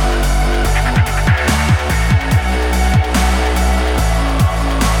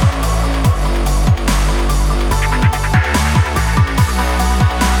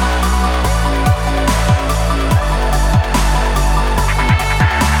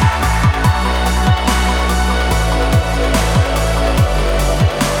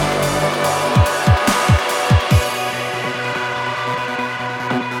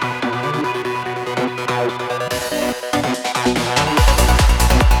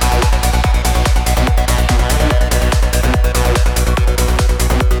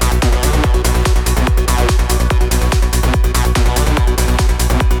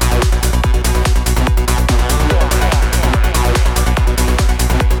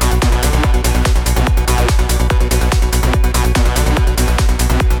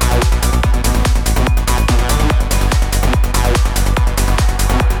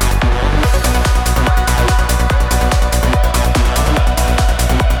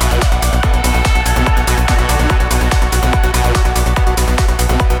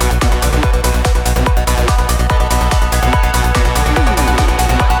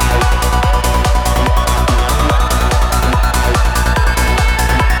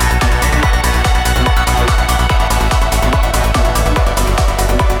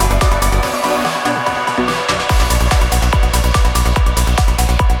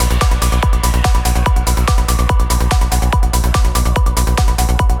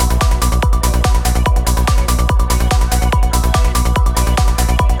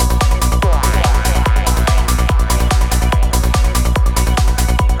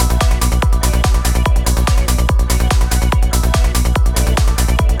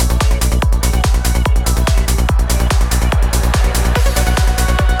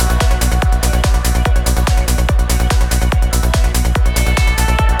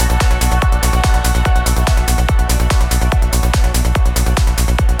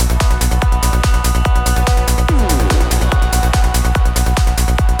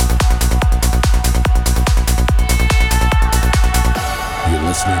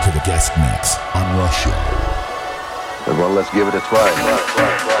 Well, let's give it a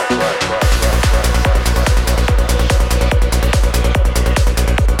try.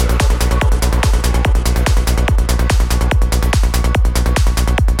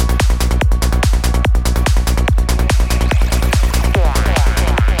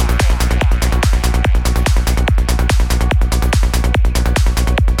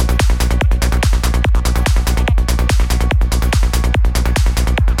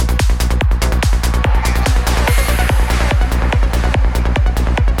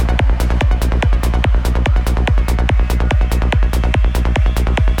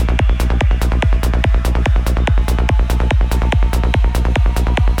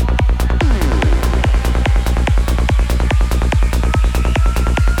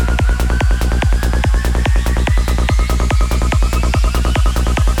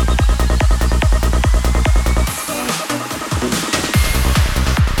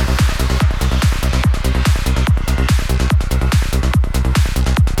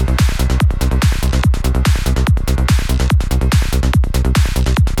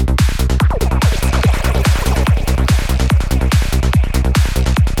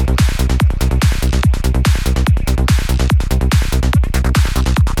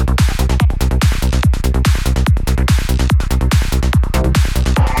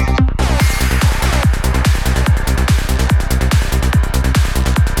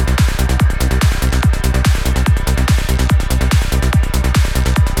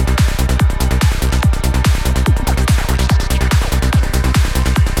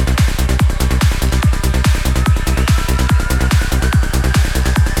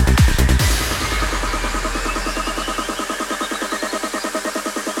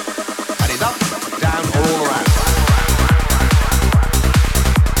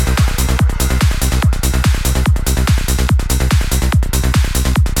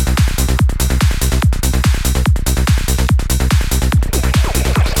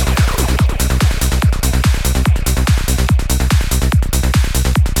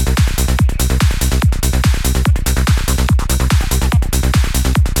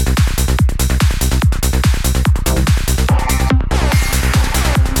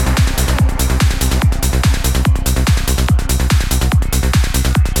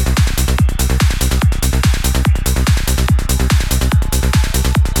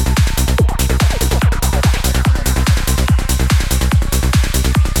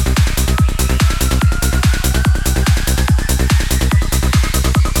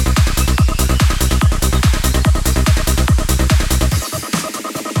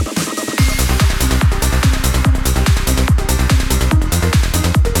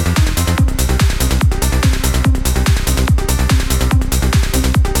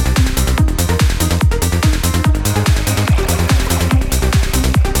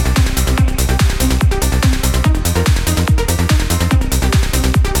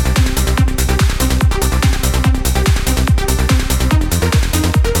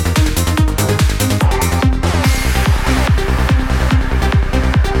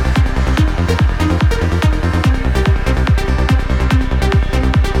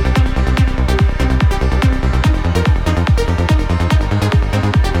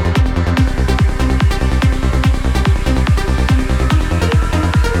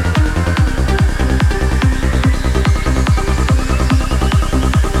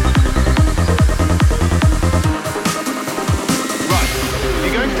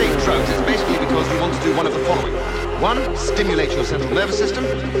 stimulate your central nervous system.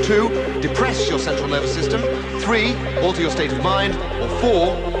 2, depress your central nervous system. 3, alter your state of mind. Or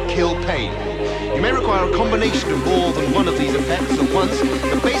 4, kill pain. You may require a combination of more than one of these effects at once,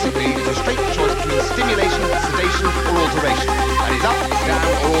 but basically it's a straight choice between stimulation, sedation, or alteration. That is up, down,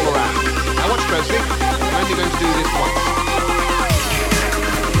 or all around. Now watch closely. I'm only going to do this once.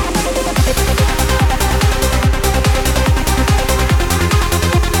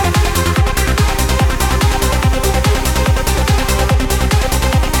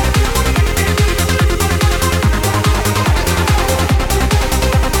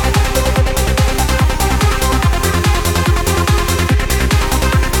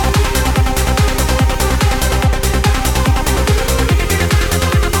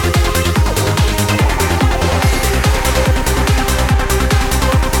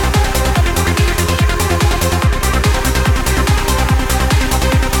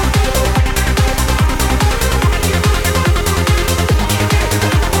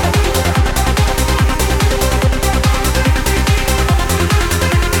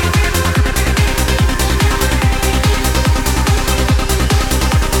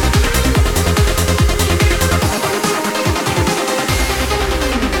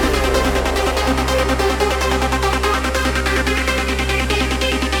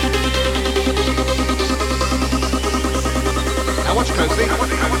 I'm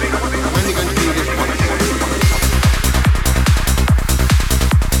only going to do this once.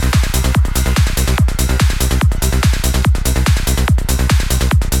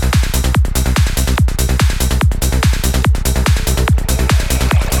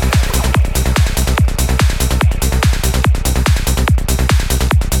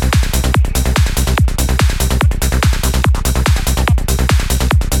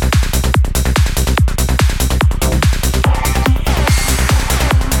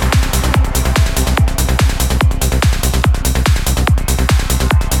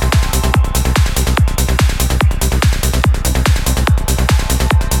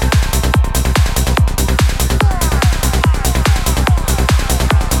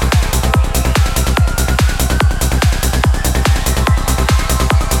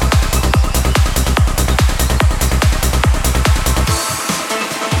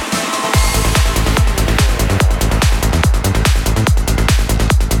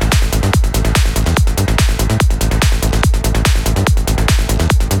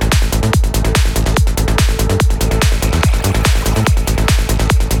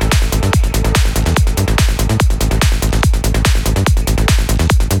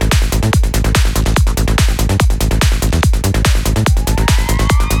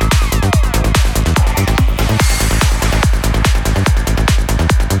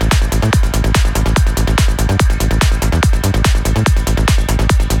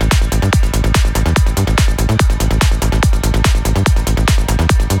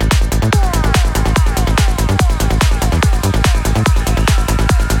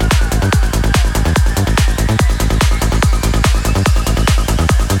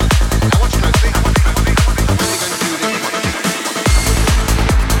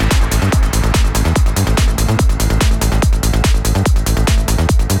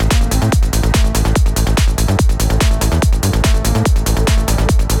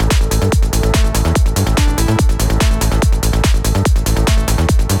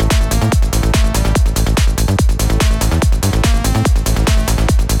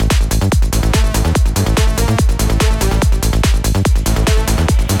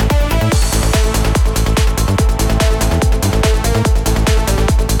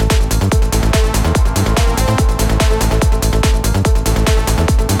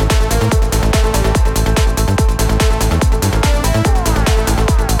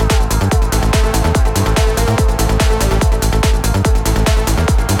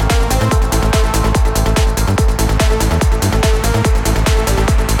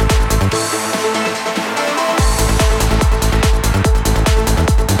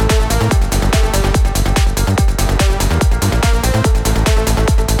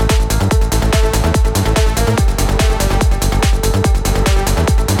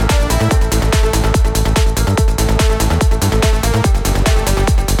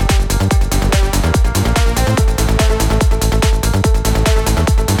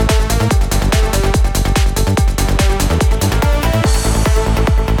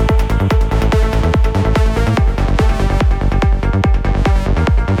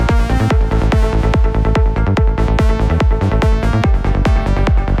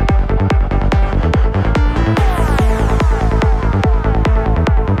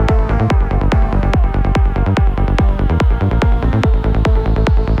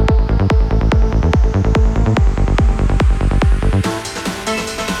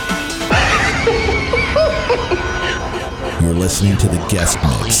 listening to the guest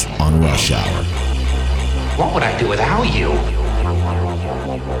mix on Rush Hour. What would I do without you?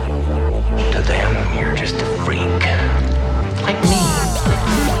 To them, you're just a freak. Like me.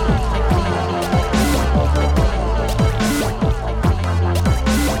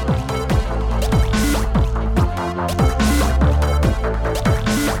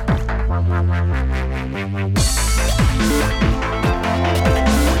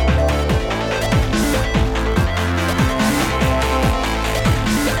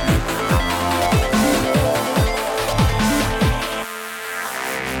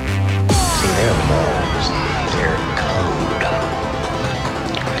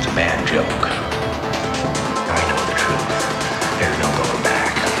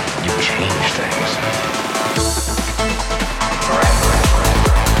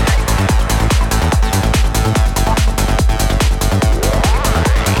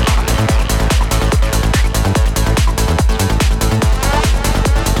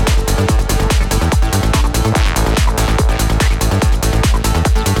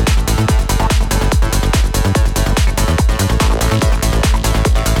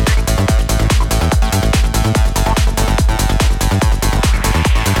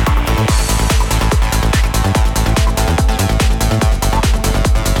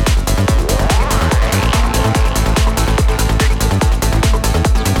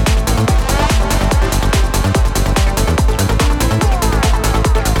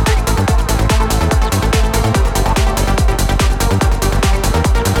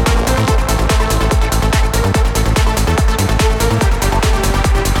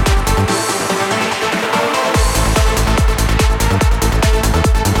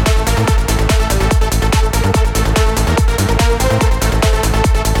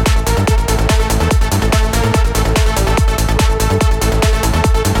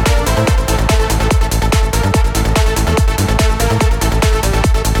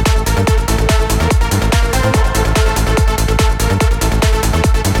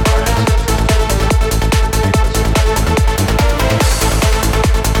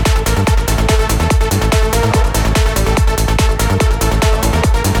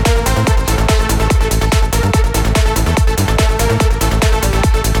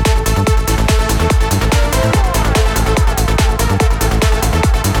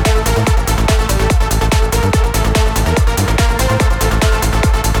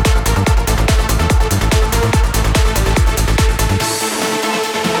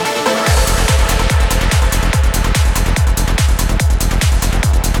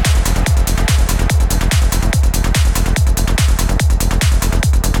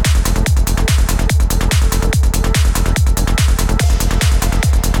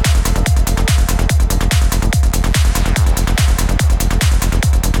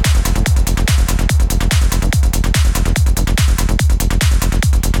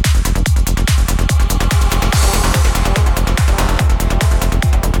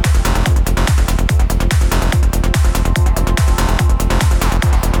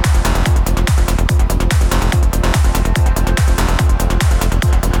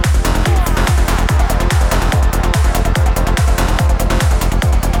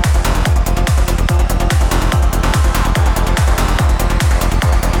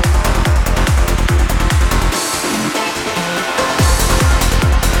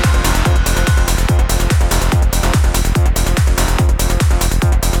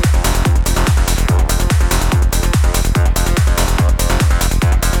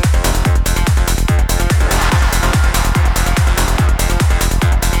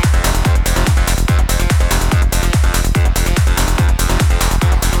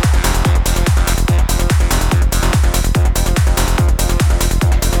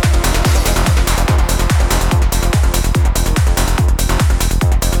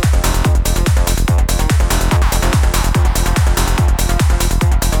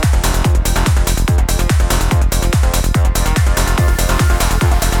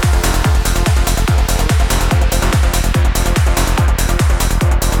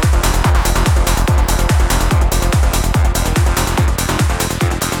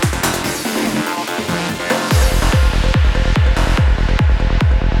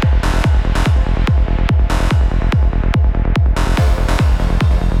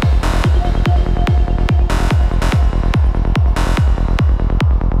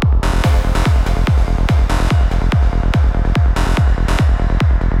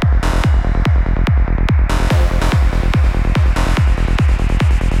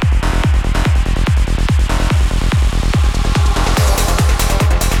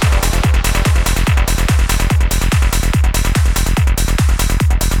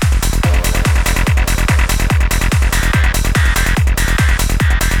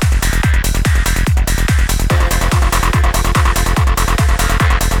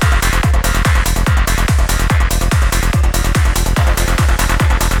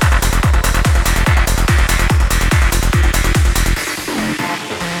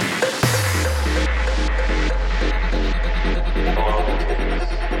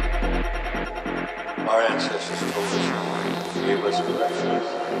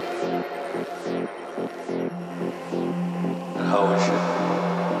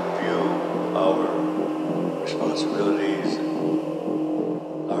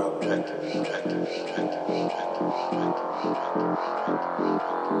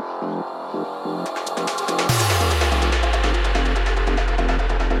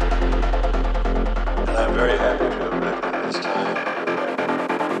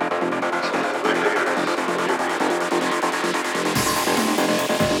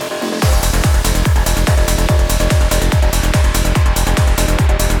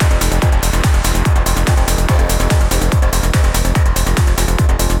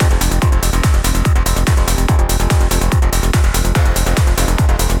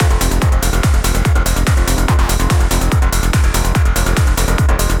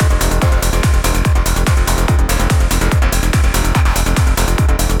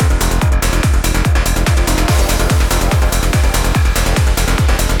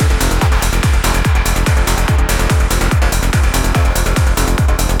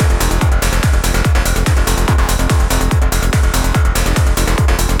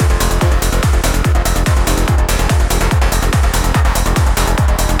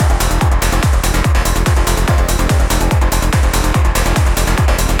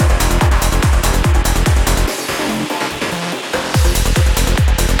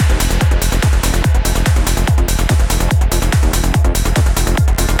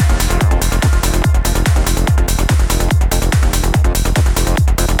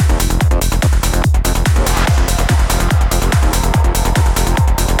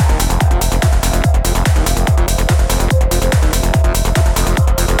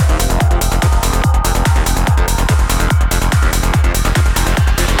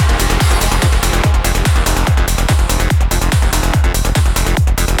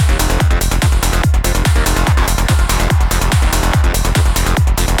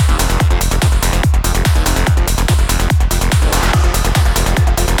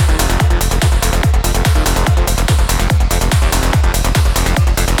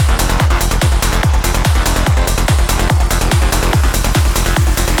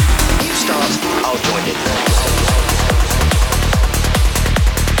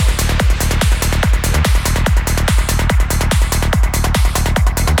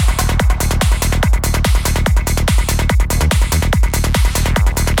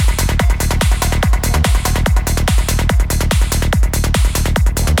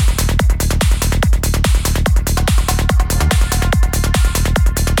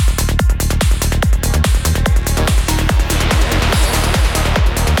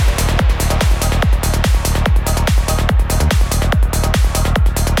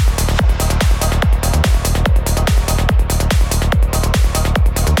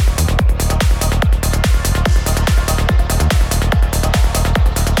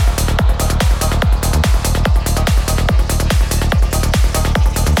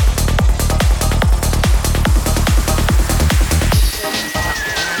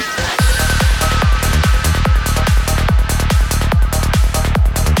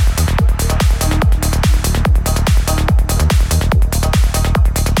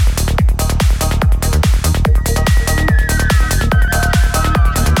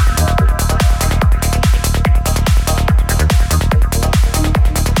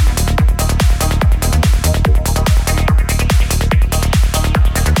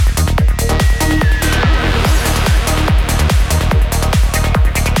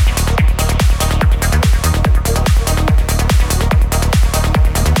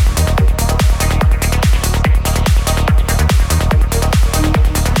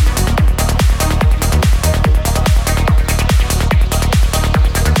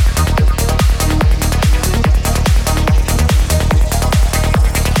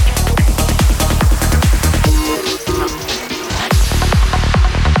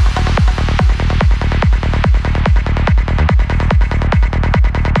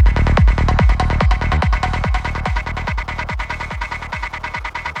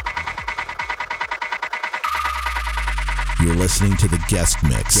 to the guest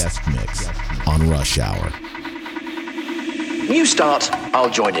mix on Rush Hour. You start, I'll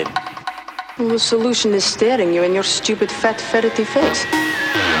join in. Well, the solution is staring you in your stupid, fat, ferrety face.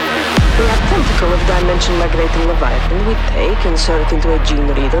 We have Tentacle of Dimension Migrating Leviathan. We take, insert into a gene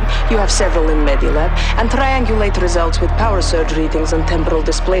reader. You have several in Medilab, and triangulate results with power surge readings and temporal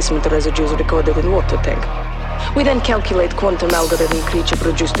displacement residues recorded in water tank. We then calculate quantum algorithm creature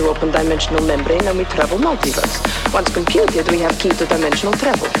produced to open dimensional membrane, and we travel multiverse. Once computed, we have key to dimensional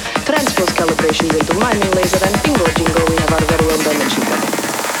travel. Transpose calibrations into mining laser, and bingo jingo, we have our very own dimension travel.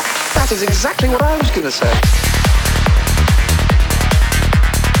 That is exactly what I was going to say.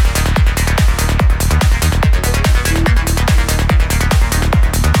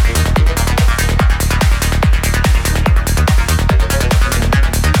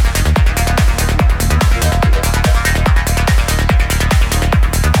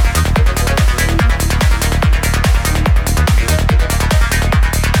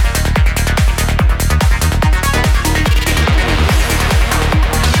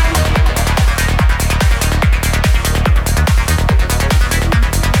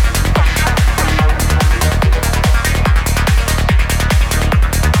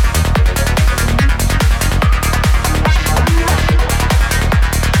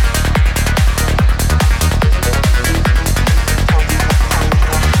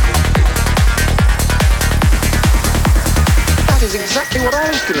 Exactly what I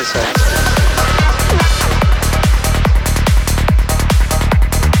was going to say.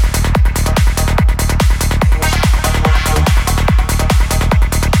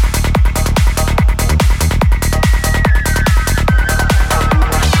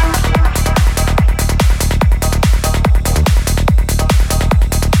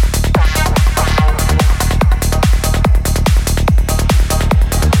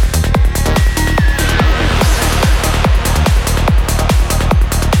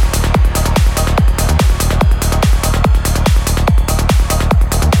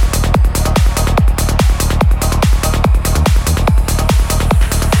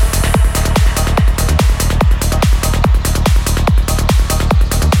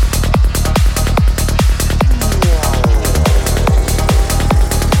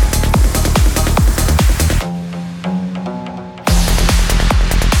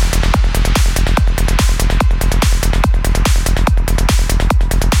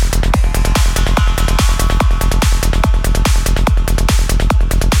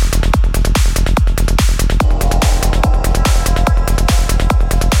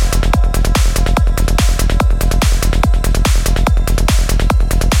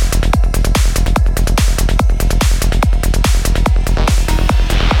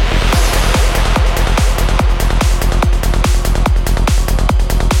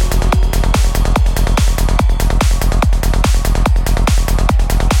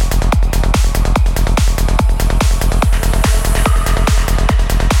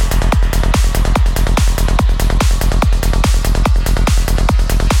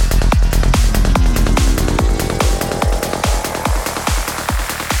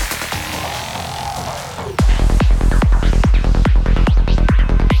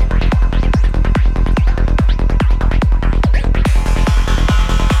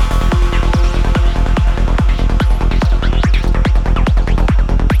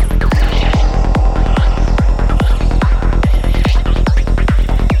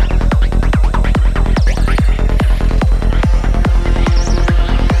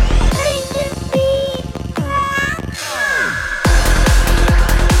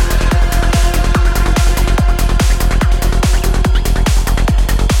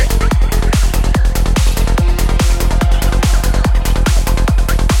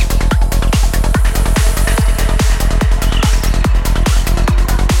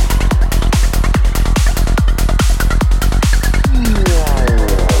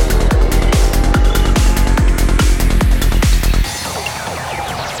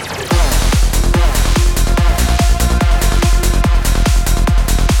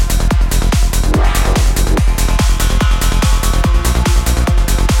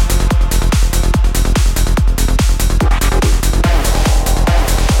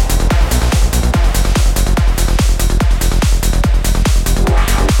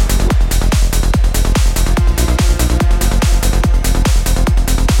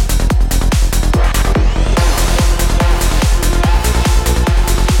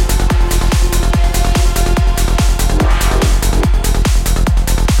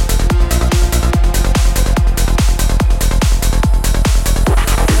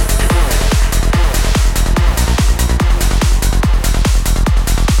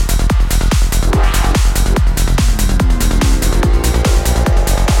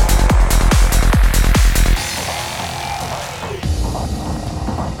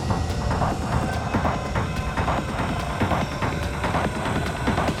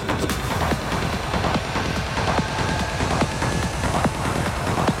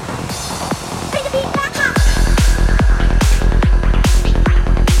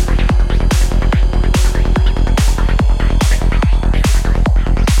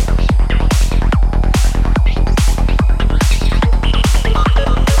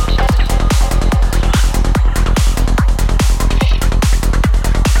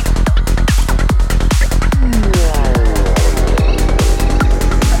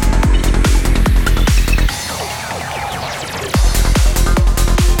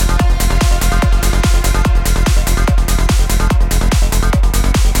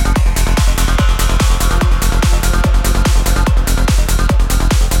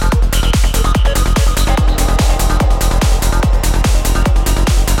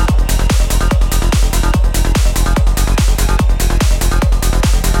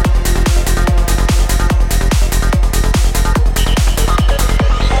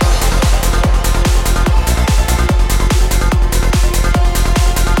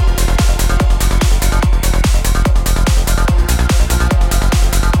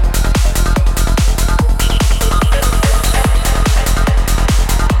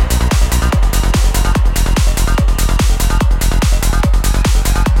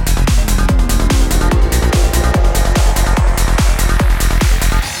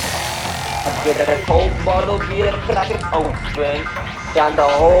 bottle beer, crack it open. Down the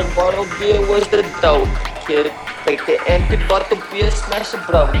whole bottle beer was the dope, kid. Take the empty bottle beer, smash it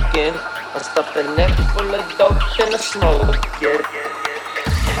broken. I stuff the neck full of dope and I smoke it.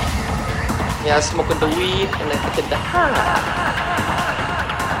 Yeah, I smoking the weed and I took the high.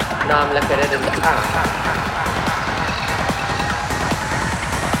 Now I'm looking at it in the eye.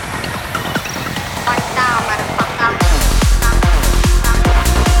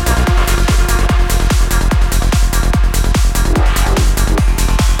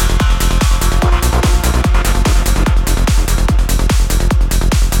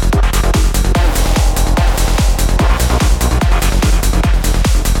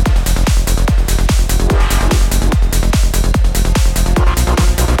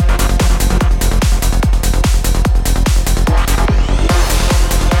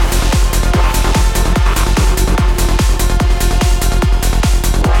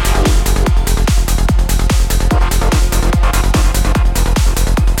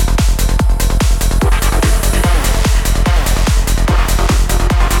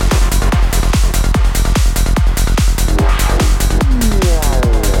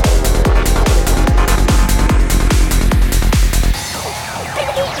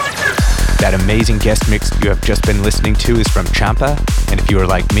 That amazing guest mix you have just been listening to is from Champa, and if you are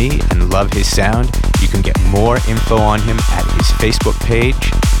like me and love his sound, you can get more info on him at his Facebook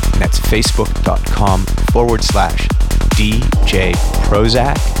page, and that's facebook.com/DJ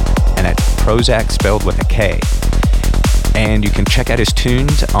Prozac, and that's Prozac spelled with a K. And you can check out his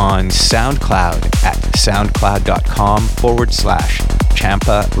tunes on SoundCloud at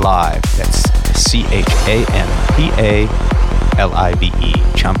soundcloud.com/Champa Live. That's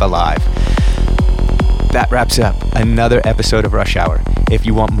ChampaLive, Champa Live. That wraps up another episode of Rush Hour. If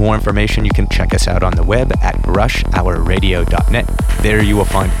you want more information, you can check us out on the web at rushhourradio.net. There you will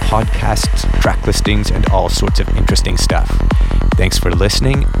find podcasts, track listings, and all sorts of interesting stuff. Thanks for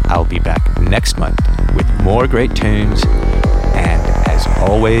listening. I'll be back next month with more great tunes and, as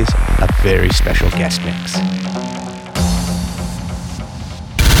always, a very special guest mix.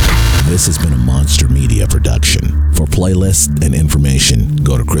 This has been a Monster Media production. For playlists and information,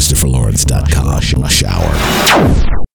 go to ChristopherLawrence.com. Rush Hour.